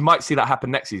we might see that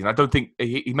happen next season. I don't think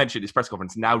he mentioned his press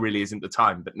conference. Now really isn't the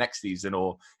time, but next season,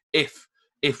 or if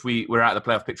we're out of the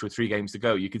playoff picture with 3 games to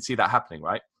go, you could see that happening,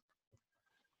 right?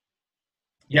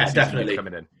 Yeah, definitely.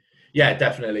 Coming in. Yeah,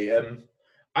 definitely.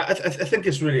 I think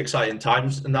it's really exciting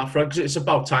times in that front, because it's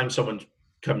about time someone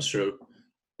comes through.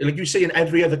 Like you see in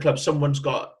every other club,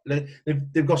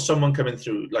 they've got someone coming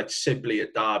through, like Sibley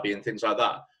at Derby and things like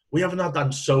that. We haven't had that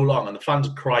in so long, and the fans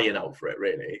are crying out for it,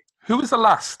 really. Who was the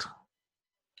last?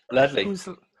 Ledley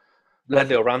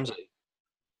or Ramsey.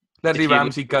 Ledley,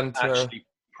 Ramsey, Gunter. Actually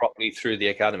properly through the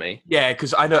academy. Yeah,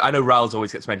 because I know Ralls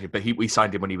always gets mentioned, but we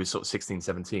signed him when he was sort of 16,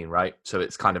 17, right? So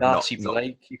it's kind of Darcy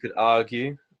Blake, you could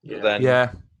argue.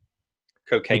 Yeah.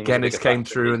 Cocaine. McGuinness came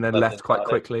through and then left quite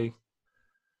quickly.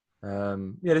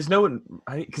 There's no one,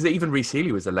 because even Reece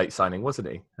Healy was a late signing, wasn't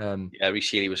he? Reece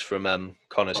Healy was from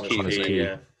Connors Key.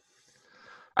 Yeah.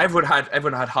 Everyone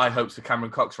had high hopes for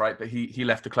Cameron Cox, right? But he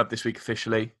left the club this week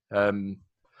officially.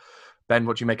 But Ben,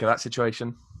 what do you make of that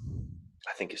situation?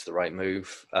 I think it's the right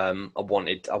move. I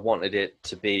wanted it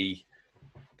to be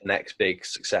the next big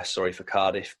success story for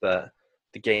Cardiff, but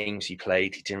the games he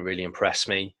played, he didn't really impress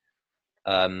me.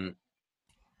 And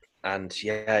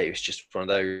yeah, it was just one of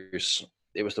those.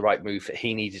 It was the right move.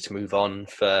 He needed to move on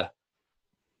to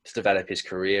develop his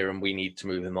career, and we needed to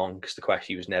move him on because the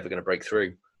question he was never going to break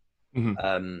through. Mm-hmm.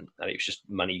 And it was just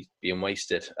money being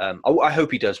wasted. I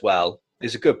hope he does well.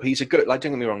 He's a good. Like,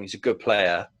 don't get me wrong, he's a good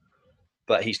player,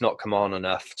 but he's not come on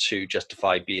enough to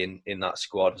justify being in that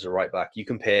squad as a right back. You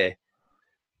compare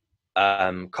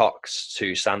Cox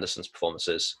to Sanderson's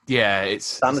performances. Yeah,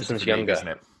 Sanderson's younger. Isn't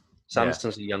it?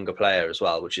 Sanderson's a younger player as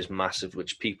well, which is massive,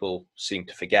 which people seem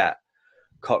to forget.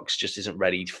 Cox just isn't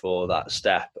ready for that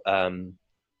step.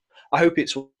 I hope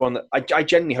it's one that I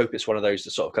genuinely hope it's one of those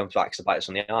that sort of comes back to bite us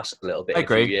on the arse a little bit. I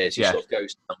agree. In a few years, he sort of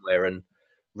goes somewhere and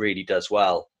really does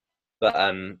well. But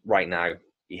right now,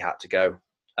 he had to go.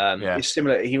 It's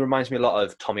similar. He reminds me a lot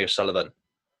of Tommy O'Sullivan.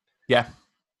 Yeah,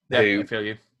 who I feel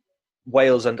you.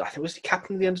 Wales, and I think was the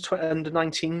captain of the under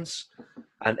 19s,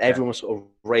 and everyone was sort of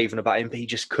raving about him, but he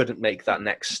just couldn't make that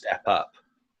next step up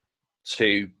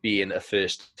to being a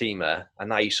first teamer. And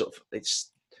now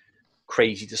it's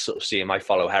crazy to sort of see him. I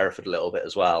follow Hereford a little bit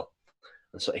as well,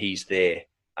 and so he's there,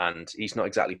 and he's not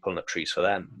exactly pulling up trees for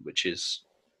them, which is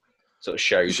sort of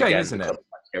shows shame, again. Isn't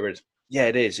it? Yeah,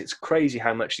 it is. It's crazy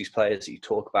how much these players that you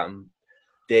talk about,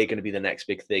 they're going to be the next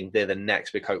big thing. They're the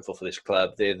next big hopeful for this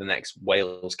club. They're the next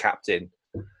Wales captain.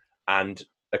 And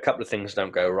a couple of things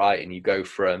don't go right, and you go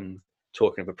from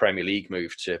talking of a Premier League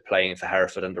move to playing for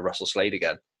Hereford under Russell Slade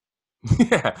again.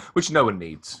 Yeah, which no one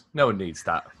needs. No one needs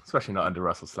that, especially not under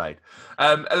Russell Slade.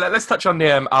 Let's touch on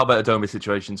the Albert Adoma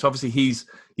situation. So obviously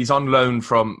he's on loan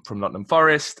from Nottingham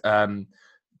Forest.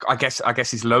 I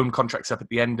guess his loan contract's up at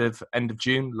the end of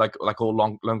June, like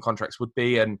all loan contracts would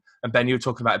be. And Ben, you were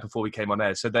talking about it before we came on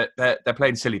air. So they're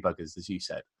playing silly buggers, as you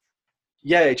said.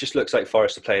 Yeah, it just looks like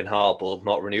Forest are playing hardball,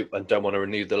 not renew, and don't want to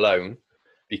renew the loan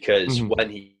because when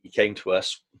he came to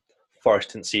us,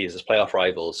 Forest didn't see us as playoff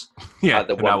rivals. Yeah,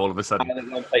 and now all of a sudden,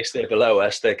 and one place they're below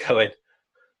us, they're going,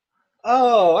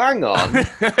 "Oh, hang on,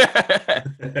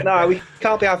 no, we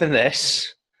can't be having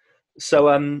this." So,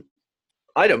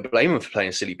 I don't blame them for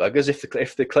playing silly buggers.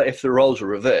 If the roles were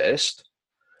reversed,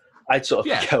 I'd sort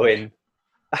of go in.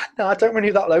 No, I don't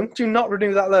renew that loan. Do not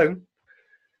renew that loan.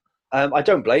 I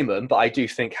don't blame them, but I do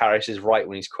think Harris is right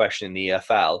when he's questioning the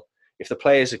EFL. If the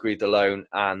players agreed the loan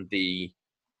and the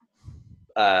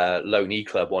loanee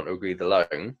club want to agree the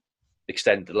loan,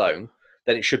 extend the loan,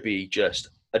 then it should be just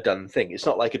a done thing. It's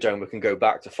not like Adoma can go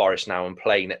back to Forest now and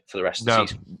play it for the rest of the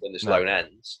season when this loan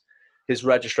ends. His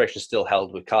registration is still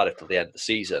held with Cardiff till the end of the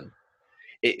season.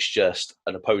 It's just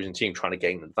an opposing team trying to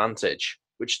gain an advantage,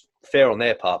 which fair on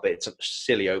their part, but it's a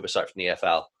silly oversight from the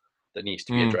EFL that needs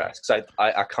to be addressed. Because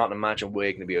I can't imagine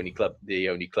we're going to be the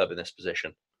only club in this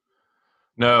position.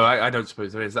 No, I don't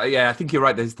suppose there is. Yeah, I think you're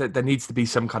right. There needs to be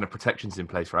some kind of protections in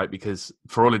place, right? Because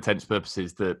for all intents and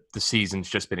purposes, the season's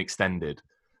just been extended.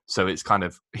 So it's kind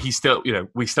of, we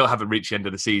still haven't reached the end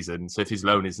of the season. So if his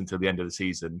loan is until the end of the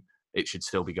season, it should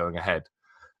still be going ahead.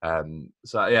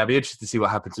 So yeah, I'd be interested to see what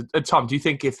happens. Tom, do you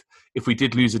think if we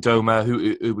did lose Adoma,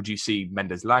 who would you see?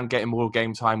 Mendes-Lang getting more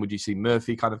game time? Would you see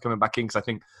Murphy kind of coming back in? Because I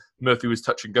think Murphy was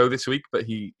touch and go this week, but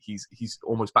he's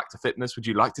almost back to fitness. Would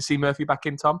you like to see Murphy back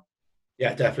in, Tom?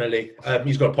 Yeah, definitely.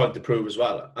 He's got a point to prove as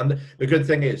well. And the good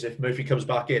thing is, if Murphy comes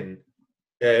back in,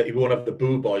 he won't have the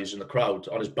boo boys in the crowd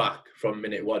on his back from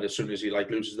minute one as soon as he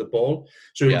loses the ball.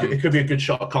 So it could be a good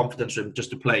shot of confidence for him just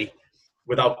to play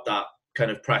without that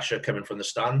kind of pressure coming from the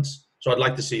stands. So I'd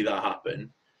like to see that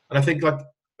happen. And I think,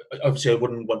 obviously I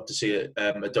wouldn't want to see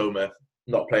Adoma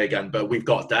not play again, but we've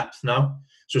got depth now.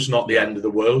 So it's not the end of the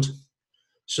world.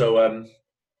 So,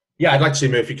 yeah, I'd like to see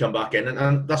Murphy come back in.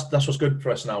 And that's what's good for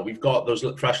us now. We've got those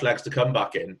fresh legs to come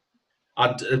back in.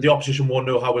 And the opposition won't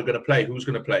know how we're going to play, who's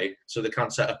going to play, so they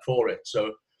can't set up for it.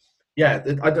 So, yeah,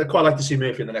 I'd quite like to see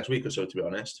Murphy in the next week or so, to be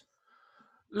honest.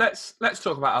 Let's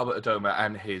talk about Albert Adoma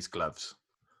and his gloves.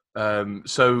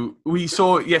 So we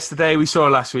saw yesterday, we saw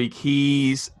last week,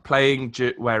 he's playing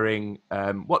wearing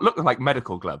what looked like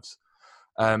medical gloves.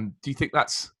 Do you think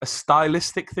that's a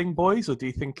stylistic thing, boys, or do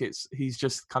you think he's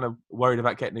just kind of worried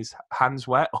about getting his hands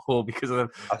wet, or because of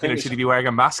should he be wearing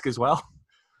a mask as well?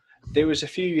 There was a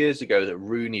few years ago that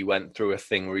Rooney went through a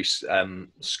thing where he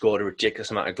scored a ridiculous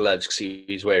amount of gloves because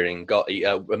he's wearing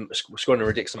scored a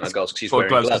ridiculous amount of goals because he's wearing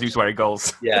gloves. Because he's wearing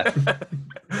goals. Yeah,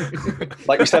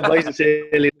 like we said, boys, it's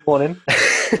early in the morning.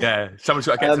 Yeah, someone's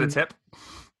got to get to the tip.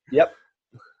 Yep,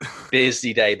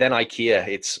 busy day. Then IKEA.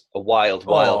 It's a wild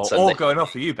Sunday. All going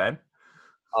off for you, Ben.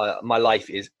 My life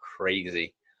is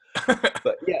crazy.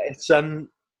 But yeah, it's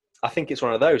I think it's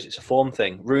one of those. It's a form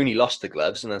thing. Rooney lost the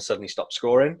gloves and then suddenly stopped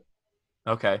scoring.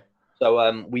 Okay.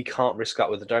 So we can't risk that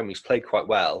with the dome. He's played quite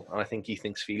well, and I think he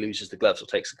thinks if he loses the gloves or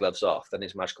takes the gloves off, then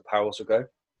his magical powers will go.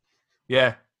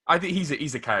 Yeah. I think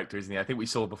he's a character, isn't he? I think we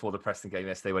saw before the Preston game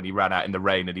yesterday when he ran out in the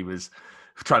rain and he was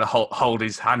trying to hold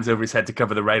his hands over his head to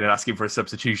cover the rain and asking for a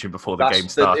substitution before the game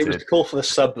started. It was the call for the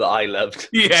sub that I loved.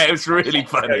 Yeah, it was really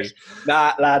funny.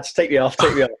 Nah, lads, take me off.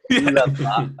 Yeah. Love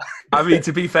that. I mean,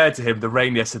 to be fair to him, the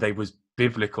rain yesterday was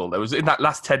biblical. There was in that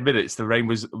last 10 minutes, the rain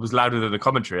was louder than the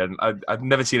commentary, and I've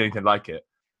never seen anything like it.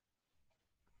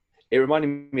 It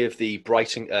reminded me of the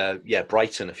Brighton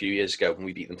a few years ago when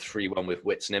we beat them 3-1 with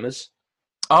Wits Nimmers.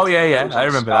 Oh yeah, I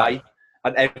remember that.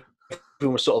 And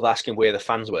everyone was sort of asking where the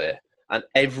fans were, and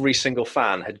every single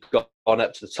fan had gone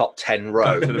up to the top 10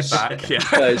 row to the back, yeah.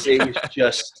 Because it was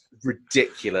just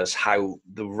ridiculous how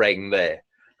the rain there.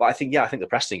 But I think the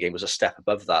Preston game was a step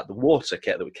above that. The water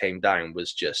kit that came down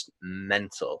was just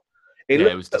mental. It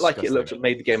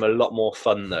made the game a lot more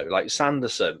fun though. Like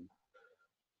Sanderson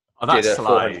that did a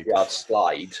slide. 400-yard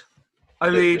slide. I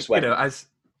mean,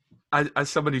 as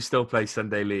someone who still plays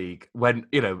Sunday League, when,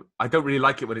 I don't really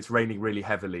like it when it's raining really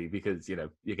heavily because, you're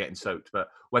getting soaked. But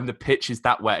when the pitch is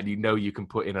that wet and you can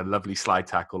put in a lovely slide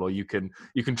tackle, or you can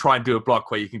try and do a block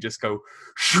where you can just go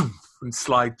shoom, and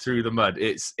slide through the mud,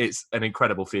 it's an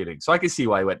incredible feeling. So I can see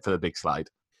why he went for the big slide.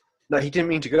 No, he didn't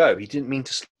mean to go. He didn't mean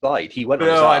to slide. He went on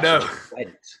his arse. I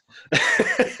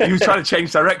know. He was trying to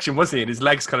change direction, wasn't he? And his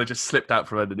legs kind of just slipped out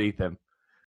from underneath him.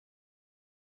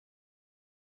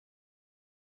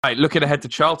 Right, looking ahead to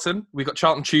Charlton. We've got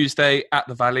Charlton Tuesday at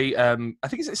the Valley. I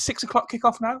think it's at 6 o'clock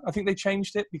kickoff now. I think they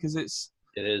changed it because it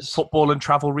is football and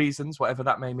travel reasons, whatever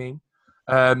that may mean.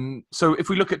 So if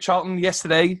we look at Charlton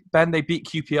yesterday, Ben, they beat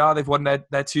QPR. They've won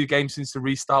their 2 games since the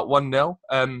restart,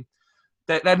 1-0.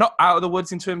 They're not out of the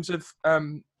woods in terms of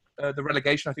the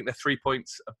relegation. I think they're 3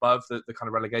 points above the kind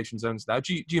of relegation zones now.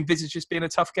 Do you envisage this being a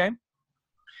tough game?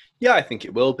 Yeah, I think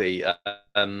it will be.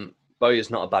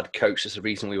 Bowyer's not a bad coach. There's a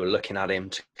reason we were looking at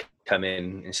him to come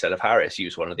in instead of Harris. He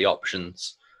was one of the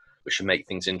options, which should make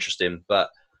things interesting. But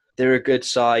they're a good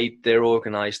side. They're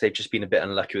organised. They've just been a bit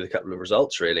unlucky with a couple of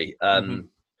results, really. I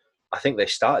think they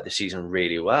started the season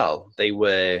really well. They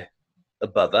were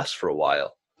above us for a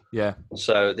while. Yeah.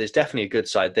 So there's definitely a good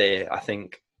side there. I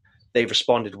think they've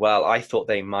responded well. I thought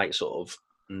they might sort of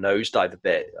nosedive a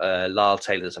bit. Lyle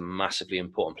Taylor's a massively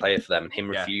important player for them, and him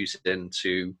refusing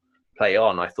to play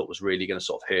on, I thought was really going to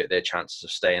sort of hurt their chances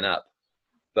of staying up.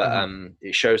 But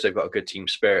it shows they've got a good team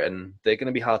spirit, and they're going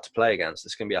to be hard to play against.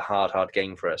 It's going to be a hard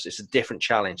game for us. It's a different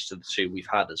challenge to the 2 we've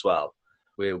had as well,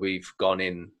 where we've gone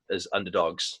in as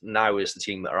underdogs. Now is the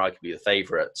team that are arguably the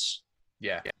favourites.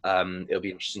 Yeah. It'll be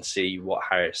interesting to see what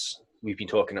Harris... We've been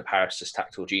talking up Harris as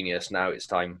tactical genius. Now it's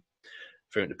time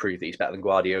for him to prove that he's better than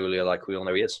Guardiola, like we all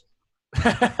know he is.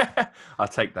 I'll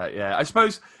take that. Yeah, I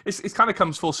suppose it kind of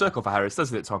comes full circle for Harris,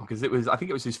 doesn't it, Tom? Because I think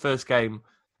it was his first game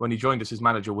when he joined us as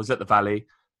manager was at the Valley.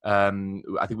 I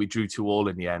think we drew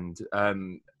 2-2 in the end.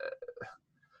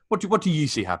 What do you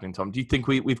see happening, Tom? Do you think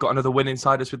we've got another win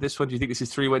inside us with this one? Do you think this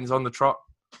is 3 wins on the trot?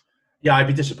 Yeah, I'd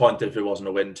be disappointed if it wasn't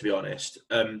a win, to be honest.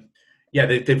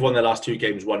 They've won their last 2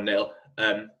 games 1-0.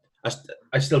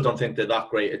 I still don't think they're that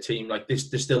great a team. Like they're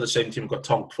still the same team who got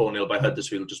tonked 4-0 by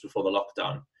Huddersfield just before the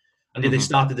lockdown. And they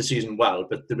started the season well,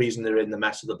 but the reason they're in the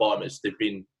mess at the bottom is they've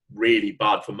been really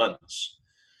bad for months.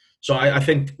 So I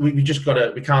think we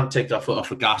can't take our foot off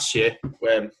the gas here.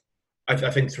 I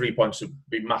think 3 points would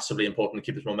be massively important to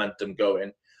keep this momentum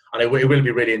going. And it will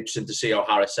be really interesting to see how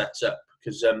Harris sets up,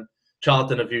 because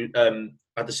Charlton have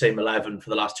had the same 11 for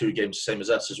the last 2 games, the same as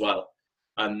us as well.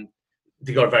 And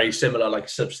they got a very similar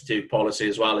substitute policy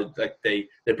as well. Like they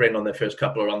bring on their first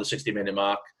couple around the 60-minute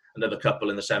mark, another couple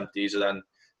in the 70s, and then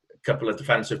a couple of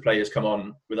defensive players come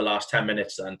on with the last 10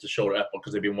 minutes then to shore it up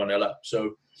because they've been 1-0 up.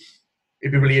 So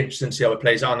it'd be really interesting to see how it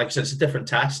plays out. And like I said, it's a different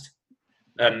test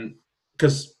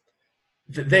because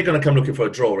they're going to come looking for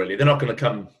a draw. Really, they're not going to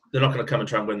come and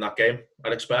try and win that game,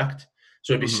 I'd expect.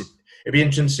 So it'd be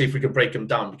interesting to see if we can break them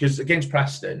down, because against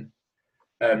Preston,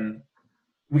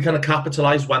 we kind of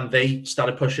capitalised when they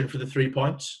started pushing for the 3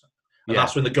 points, and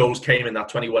that's when the goals came in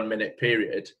that 21-minute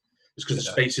period. It's because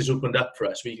the spaces opened up for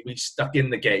us. We stuck in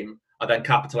the game and then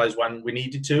capitalised when we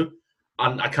needed to.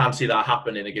 And I can't see that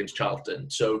happening against Charlton.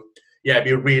 So, yeah, it'd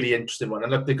be a really interesting one.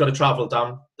 And look, they've got to travel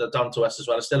down to us as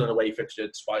well. It's still an away fixture,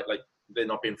 despite they're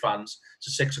not being fans. It's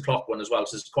a 6 o'clock one as well.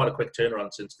 So it's quite a quick turnaround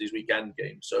since these weekend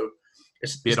games. So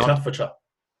it's tough for Charlton.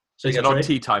 So it's an odd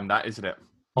tea time, that, isn't it?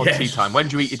 Odd tea time. When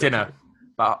do you eat your dinner?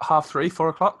 About 3:30, 4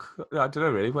 o'clock? I don't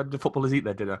know, really. When do footballers eat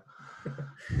their dinner?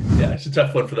 Yeah, it's a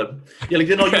tough one for them. Yeah, like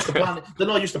they're not used to planning. They're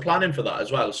not used to planning for that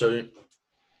as well. So,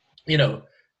 you know,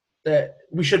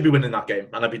 we should be winning that game,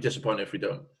 and I'd be disappointed if we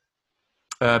don't.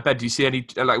 Ben, do you see any,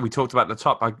 like we talked about at the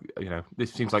top,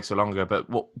 this seems like so long ago, but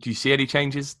do you see any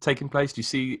changes taking place? Do you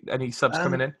see any subs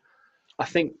coming in? I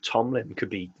think Tomlin could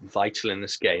be vital in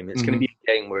this game. It's going to be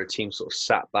a game where a team sort of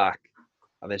sat back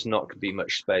and there's not going to be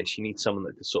much space. You need someone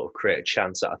that can sort of create a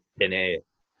chance out of thin air.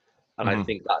 And I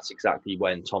think that's exactly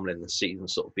when Tomlin this season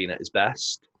sort of been at his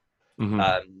best.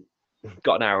 Got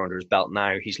an hour under his belt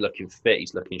now. He's looking fit.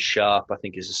 He's looking sharp. I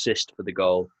think his assist for the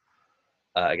goal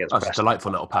against That's Preston, a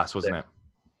delightful little pass, wasn't it?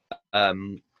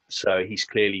 So he's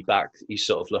clearly back. He's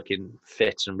sort of looking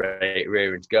fit and ready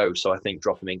to go. So I think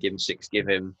drop him in, give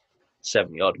him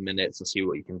 70-odd minutes and see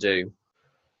what he can do.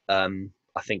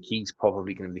 I think he's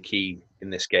probably going to be the key in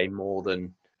this game more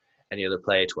than any other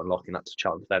player to unlocking that to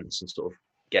challenge defence and sort of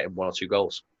getting 1 or 2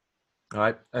 goals. All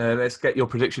right, let's get your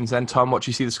predictions then. Tom, what do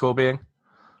you see the score being?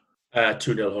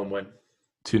 2-0 home win.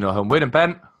 2-0 home win. And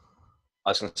Ben?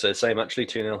 I was going to say the same, actually,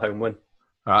 2-0 home win.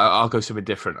 I'll go something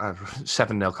different.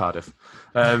 7-0 Cardiff.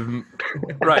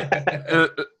 Right.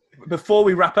 Before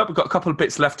we wrap up, we've got a couple of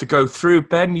bits left to go through.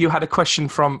 Ben, you had a question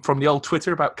from the old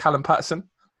Twitter about Callum Paterson.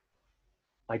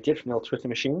 I did from the old Twitter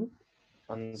machine.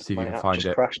 And see if my you can app find just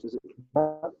it. crashed.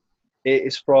 It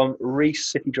is from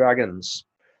Reese City Dragons.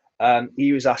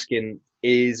 He was asking,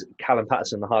 is Callum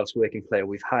Paterson the hardest working player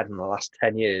we've had in the last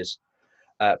 10 years?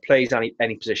 Plays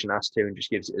any position asked to and just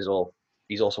gives it his all.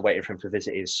 He's also waiting for him to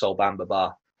visit his Sol Bamba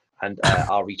bar. And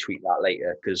I'll retweet that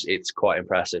later because it's quite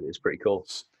impressive. It's pretty cool.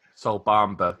 Sol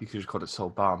Bamba. You could just call it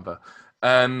Sol Bamba.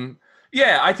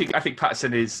 Yeah, I think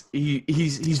Paterson is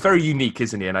he's very unique,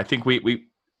 isn't he? And I think we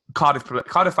Cardiff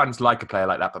fans like a player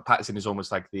like that, but Paterson is almost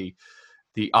like the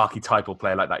archetypal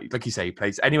player like that. Like you say, he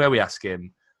plays anywhere we ask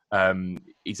him.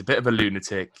 He's a bit of a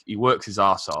lunatic. He works his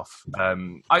arse off.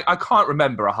 I can't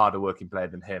remember a harder working player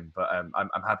than him, but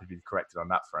I'm happy to be corrected on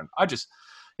that front. I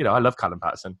love Callum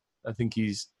Paterson. I think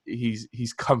he's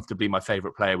comfortably my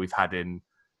favourite player we've had in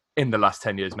the last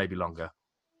 10 years, maybe longer.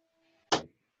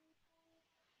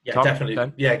 Yeah, Tom, definitely.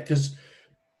 Ben? Yeah, because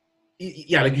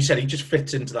like you said, he just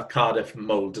fits into that Cardiff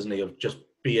mould, doesn't he? Of just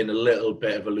being a little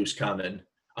bit of a loose cannon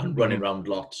and running around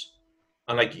lots.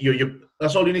 And like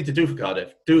that's all you need to do for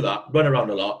Cardiff. Do that, run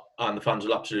around a lot, and the fans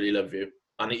will absolutely love you.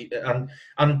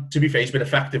 And to be fair, he's been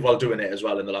effective while doing it as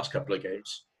well in the last couple of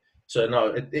games. So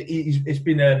no, it's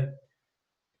been.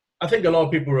 I think a lot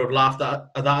of people would have laughed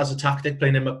at that as a tactic,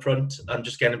 playing him up front and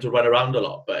just getting him to run around a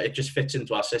lot. But it just fits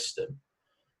into our system,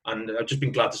 and I've just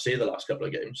been glad to see the last couple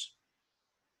of games.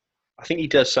 I think he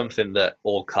does something that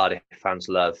all Cardiff fans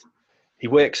love. He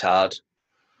works hard.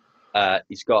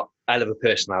 He's got a hell of a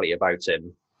personality about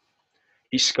him.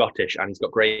 He's Scottish and he's got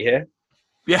grey hair.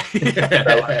 Yeah.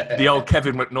 The old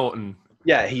Kevin McNaughton.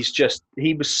 Yeah,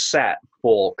 he was set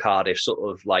for Cardiff,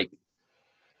 sort of like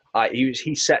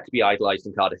he's set to be idolised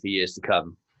in Cardiff for years to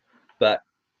come. But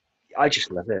I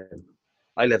just love him.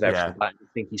 I love everything. Yeah. I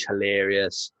think he's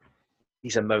hilarious.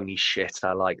 He's a moany shit.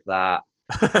 I like that.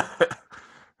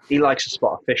 He likes to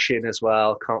spot a fish in as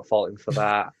well. Can't fault him for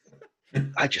that.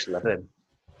 I just love him.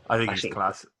 I think he's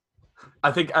class.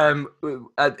 I think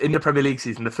in the Premier League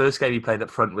season, the first game he played up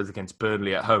front was against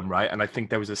Burnley at home, right? And I think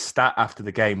there was a stat after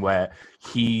the game where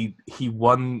he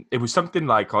won. It was something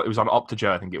like, it was on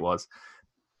Optajo, I think it was.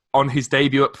 On his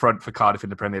debut up front for Cardiff in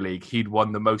the Premier League, he'd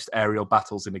won the most aerial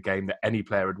battles in a game that any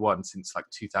player had won since like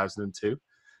 2002.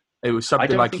 It was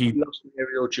something like he lost an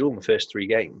aerial duel in the first 3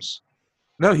 games.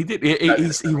 No, he did.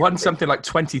 He won something like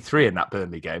 23 in that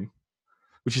Burnley game,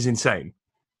 which is insane.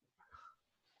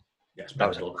 Yes, that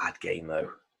was a bad game,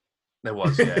 though. There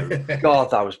was, yeah.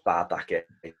 God, that was bad, that game.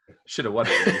 Should have won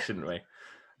it, really, shouldn't we?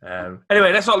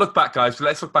 Anyway, let's not look back, guys.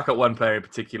 Let's look back at one player in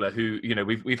particular who,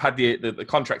 we've had the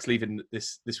contracts leaving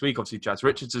this week. Obviously, Jazz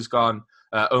Richards has gone.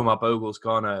 Omar Bogle's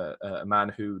gone, a man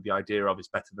who the idea of is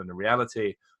better than the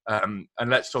reality. And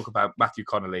let's talk about Matthew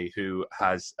Connolly, who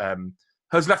has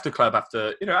left the club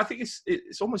after, I think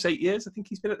it's almost 8 years. I think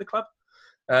he's been at the club.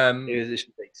 This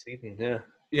 8 seasons, yeah.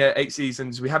 Yeah, 8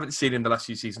 seasons. We haven't seen him the last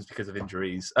few seasons because of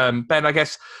injuries. Ben, I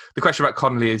guess the question about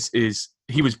Connolly is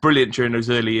he was brilliant during those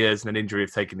early years and an injury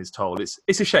have taken his toll.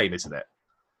 It's a shame, isn't it?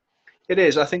 It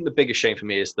is. I think the biggest shame for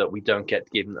me is that we don't get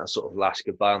to give him that sort of last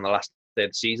goodbye on the last day of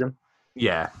the season.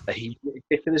 Yeah.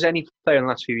 If there's any player in the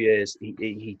last few years,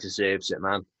 he deserves it,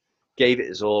 man. Gave it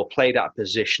his all, played out of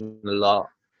position a lot.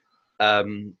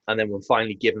 And then when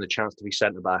finally given the chance to be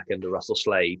centre-back under Russell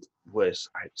Slade, was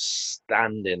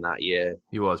outstanding that year.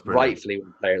 He was brilliant. Rightfully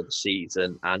player of the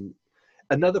season. And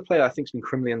another player I think has been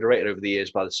criminally underrated over the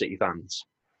years by the City fans.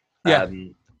 Yeah.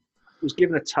 was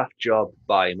given a tough job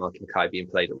by Malcolm Mackay being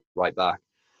played at right back.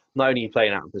 Not only are you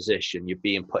playing out of position, you're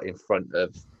being put in front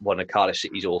of one of Cardiff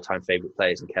City's all-time favourite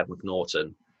players, in Kevin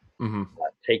McNaughton. Mm-hmm.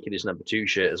 Taking his number 2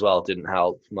 shirt as well didn't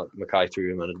help. Mackay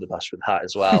threw him under the bus with that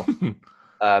as well.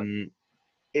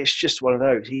 It's just one of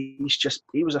those. He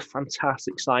was a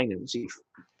fantastic signing.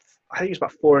 I think it was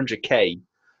about 400k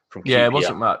from QPR. Yeah, it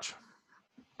wasn't much.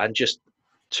 And just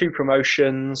 2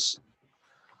 promotions.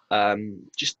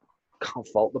 Just can't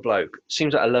fault the bloke.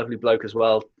 Seems like a lovely bloke as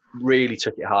well. Really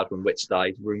took it hard when Witts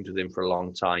died. Roomed with him for a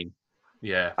long time.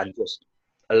 Yeah. And just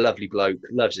a lovely bloke.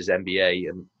 Loves his NBA,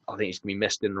 and I think he's going to be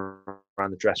missed in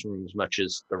around the dressing room as much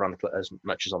as on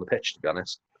the pitch, to be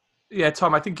honest. Yeah,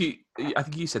 Tom, I think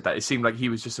you said that. It seemed like he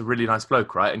was just a really nice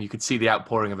bloke, right? And you could see the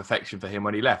outpouring of affection for him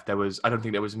when he left. I don't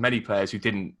think there was many players who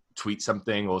didn't tweet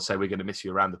something or say, we're going to miss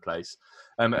you around the place.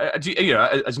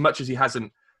 As much as he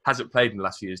hasn't played in the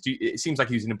last few years, it seems like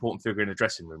he was an important figure in the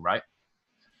dressing room, right?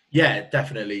 Yeah,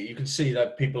 definitely. You can see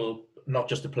that people, not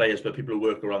just the players, but people who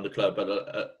work around the club, had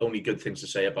only good things to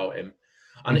say about him.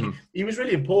 And he was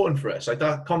really important for us. Like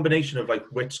that combination of like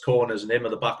Witt's corners and him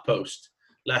at the back post.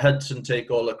 Let Hudson take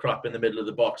all the crap in the middle of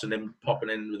the box and him popping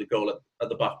in with a goal at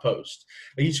the back post.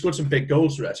 And he scored some big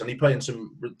goals for us, and he played in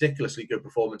some ridiculously good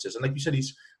performances. And like you said,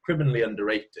 he's criminally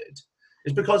underrated.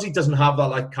 It's because he doesn't have that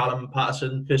like Callum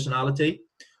Patterson personality.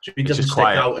 So he doesn't stick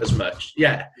out as much.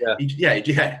 Yeah.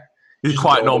 He's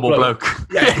quite a normal bloke.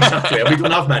 Yeah, exactly. And we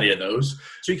don't have many of those.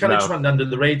 So he kind of just went under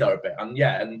the radar a bit.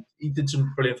 And he did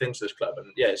some brilliant things for this club.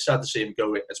 And yeah, it's sad to see him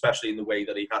go, especially in the way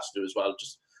that he has to as well.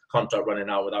 Just contract running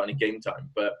out without any game time.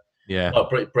 But yeah,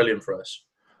 brilliant for us.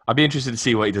 I'd be interested to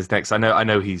see what he does next. I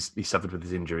know he suffered with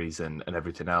his injuries and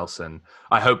everything else, and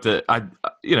I hope that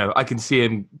I can see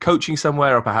him coaching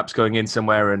somewhere, or perhaps going in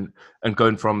somewhere and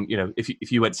going from,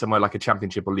 if you went somewhere like a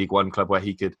Championship or League One club where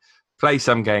he could play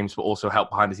some games but also help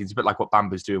behind the scenes, a bit like what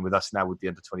Bamba's doing with us now with the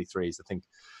under-23s. I think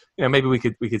maybe we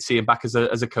could see him back as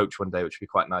a coach one day, which would be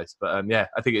quite nice. But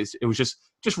I think it was just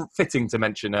fitting to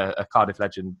mention a Cardiff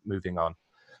legend moving on.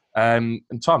 And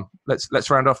Tom, let's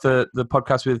round off the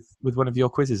podcast with one of your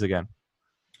quizzes again.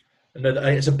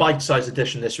 It's a bite-sized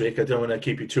edition this week. I don't want to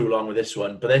keep you too long with this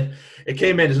one, but it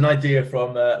came in as an idea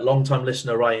from long-time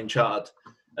listener Ryan Chard.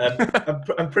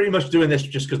 I'm pretty much doing this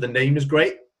just because the name is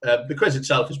great. The quiz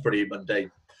itself is pretty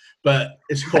mundane, but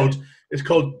it's called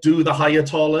Do the Higher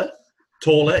Taller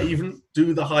even.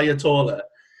 Do the Higher Taller.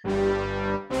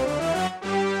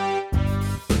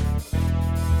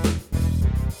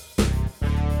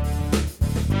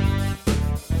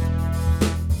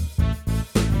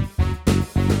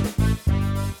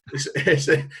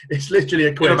 It's literally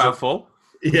a quiz. About full.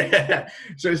 Yeah.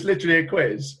 So it's literally a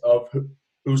quiz of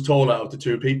who's taller out of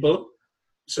 2 people.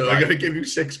 So I'm going to give you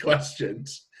 6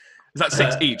 questions. Is that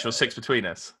 6 each or 6 between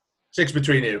us? 6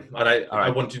 between you. And I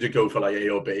want you to go for like A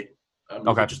or B. Okay.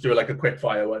 We'll just do like a quick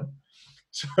fire one.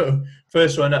 So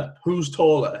first one up. Who's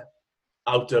taller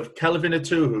out of Kelvin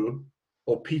Atuhu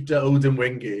or Peter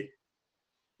Odemwingie?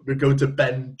 We'll go to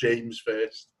Ben James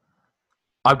first.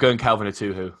 I'm going Kelvin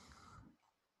Atuhu.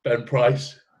 Ben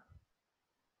Price.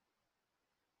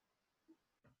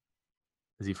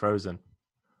 Is he frozen?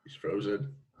 He's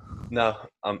frozen. No,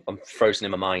 I'm frozen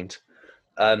in my mind.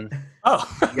 Yeah,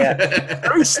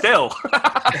 very still.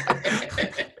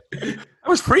 That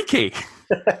was freaky.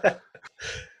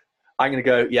 I'm gonna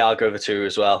go. Yeah, I'll go over 2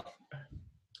 as well.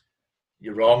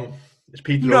 You're wrong. It's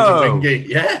Peter Odemwingie.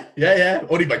 Yeah.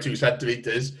 Only by 2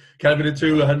 centimeters. Kelvin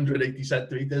Atuhu, 180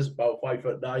 centimeters, about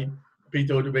 5'9".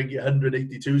 Peter Odemwingie,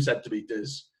 182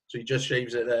 centimeters. So he just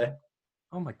shaves it there.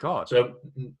 Oh my God. So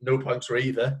no points for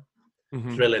either.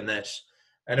 Thrilling this.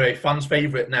 Anyway, fans'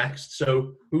 favourite next.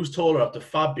 So who's taller after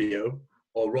Fabio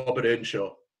or Robert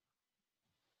Earnshaw?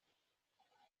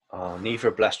 Oh, neither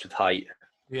are blessed with height.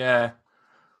 Yeah.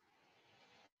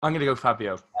 I'm going to go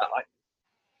Fabio.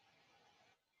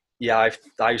 I was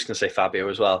going to say Fabio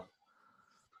as well.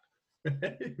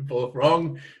 You're both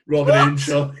wrong. Robert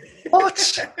Earnshaw.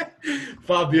 What?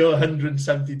 Fabio,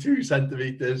 172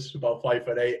 centimetres, about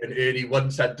 5'8", and Ernie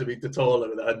 1 centimetre taller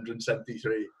with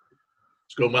 173.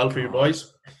 It's going well for you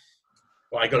boys.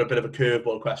 Well, I got a bit of a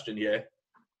curveball question here.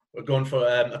 We're going for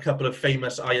a couple of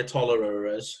famous Ayatollah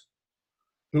eras.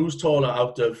 Who's taller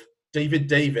out of David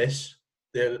Davis,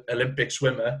 the Olympic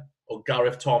swimmer, or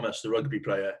Gareth Thomas, the rugby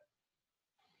player?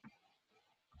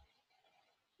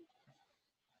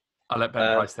 I'll let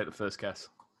Ben Price take the first guess.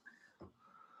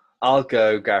 I'll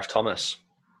go Gareth Thomas.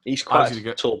 He's quite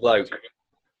a tall bloke.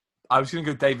 I was going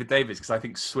to go David Davis because I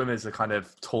think swimmers are kind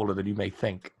of taller than you may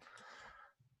think.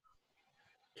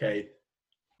 Okay.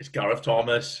 It's Gareth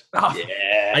Thomas. Oh,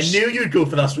 yes. I knew you'd go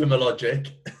for that swimmer logic.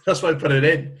 That's why I put it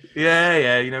in.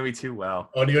 Yeah, you know me too well.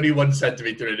 Only 1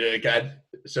 centimetre in it again.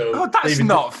 So Oh, that's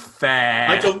not fair.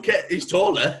 I don't care. He's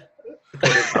taller.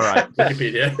 All right.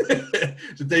 Wikipedia.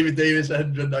 So David Davis,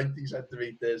 190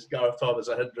 centimetres. Gareth Thomas,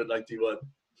 191.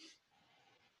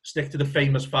 Stick to the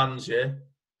famous fans here.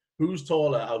 Who's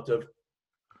taller out of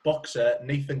boxer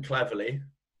Nathan Cleverley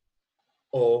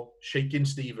or Shakin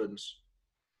Stevens?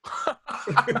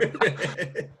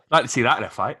 Like to see that in a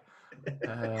fight.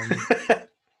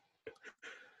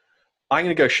 I'm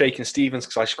going to go Shakin Stevens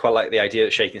because I just quite like the idea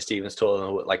that Shakin Stevens taller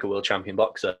than like a world champion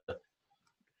boxer.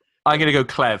 I'm going to go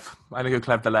Clev. I'm going to go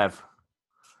Clev the Lev.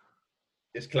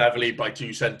 It's Cleverley by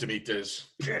 2 centimetres.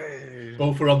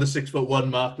 Both were on the 6'1"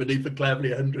 mark, but Nathan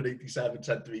Cleverley 187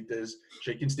 centimetres.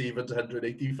 Shakin Stevens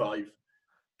 185.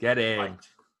 Get in. Right.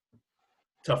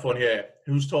 Tough one here.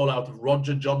 Who's taller out of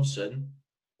Roger Johnson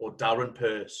or Darren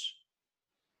Pearce?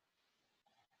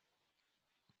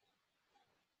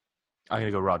 I'm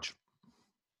going to go Rog.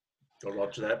 Go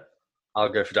Roger there. I'll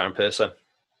go for Darren Pearson.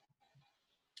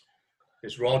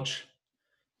 It's Rog,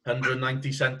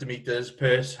 190 centimetres.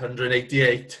 Pearce,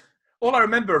 188. All I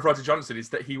remember of Roger Johnson is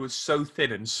that he was so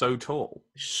thin and so tall.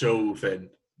 So thin.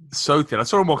 So thin. I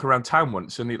saw him walking around town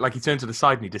once and he turned to the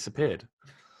side and he disappeared.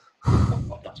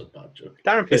 Oh, that's a bad joke.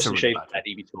 Darren Pearson really shaved bad. head,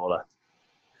 he'd be taller.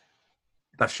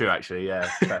 That's true, actually. Yeah,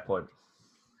 fair point.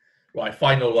 Right,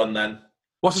 final one then.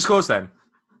 What's the scores then?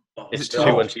 Oh, It's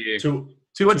 2-1 to you.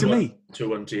 2-1 to me.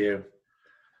 2-1 to you.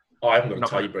 Oh, I haven't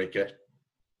got a Not tiebreaker.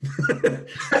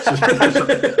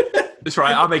 That's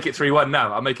right. I'll make it 3-1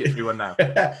 now.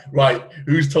 Right,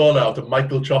 who's taller out of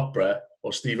Michael Chopra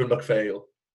or Stephen McPhail?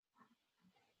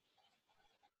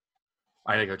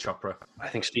 I'm going to go Chopra. I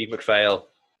think Steve McPhail.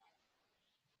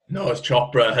 No, it's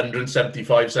Chopra,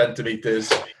 175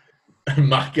 centimetres.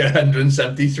 Macca,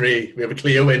 173. We have a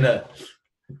clear winner.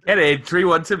 Get in.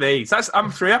 3-1 to me. So I'm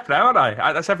 3 up now, aren't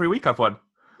I? That's every week I've won.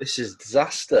 This is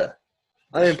disaster.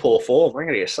 I'm in poor form. I'm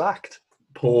going to get sacked.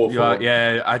 Poor form.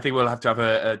 Yeah, I think we'll have to have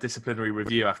a disciplinary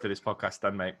review after this podcast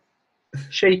done, mate.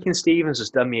 Shakin Stevens has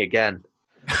done me again.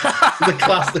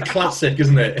 The classic,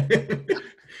 isn't it?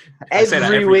 I say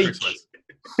that Every week. Christmas.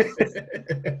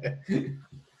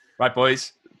 Right,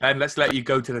 boys. Ben, let's let you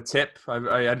go to the tip.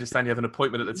 I understand you have an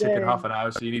appointment at the tip in half an hour,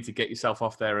 so you need to get yourself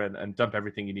off there and dump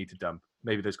everything you need to dump.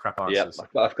 Maybe those crap answers.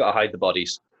 Yeah, I've got to hide the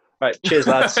bodies. Right, cheers,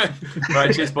 lads.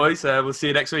 Right, cheers, boys. We'll see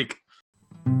you next week.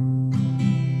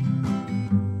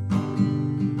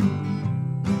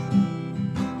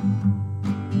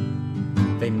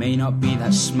 They may not be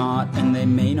that smart and they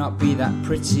may not be that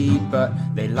pretty, but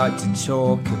they like to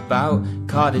talk about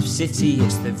Cardiff City.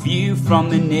 It's the view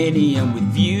from the ninny, and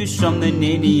with views from the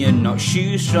ninny, and not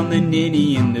shoes from the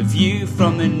ninny, and the view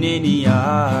from the ninny.